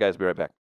 Quick break, guys. Be right back.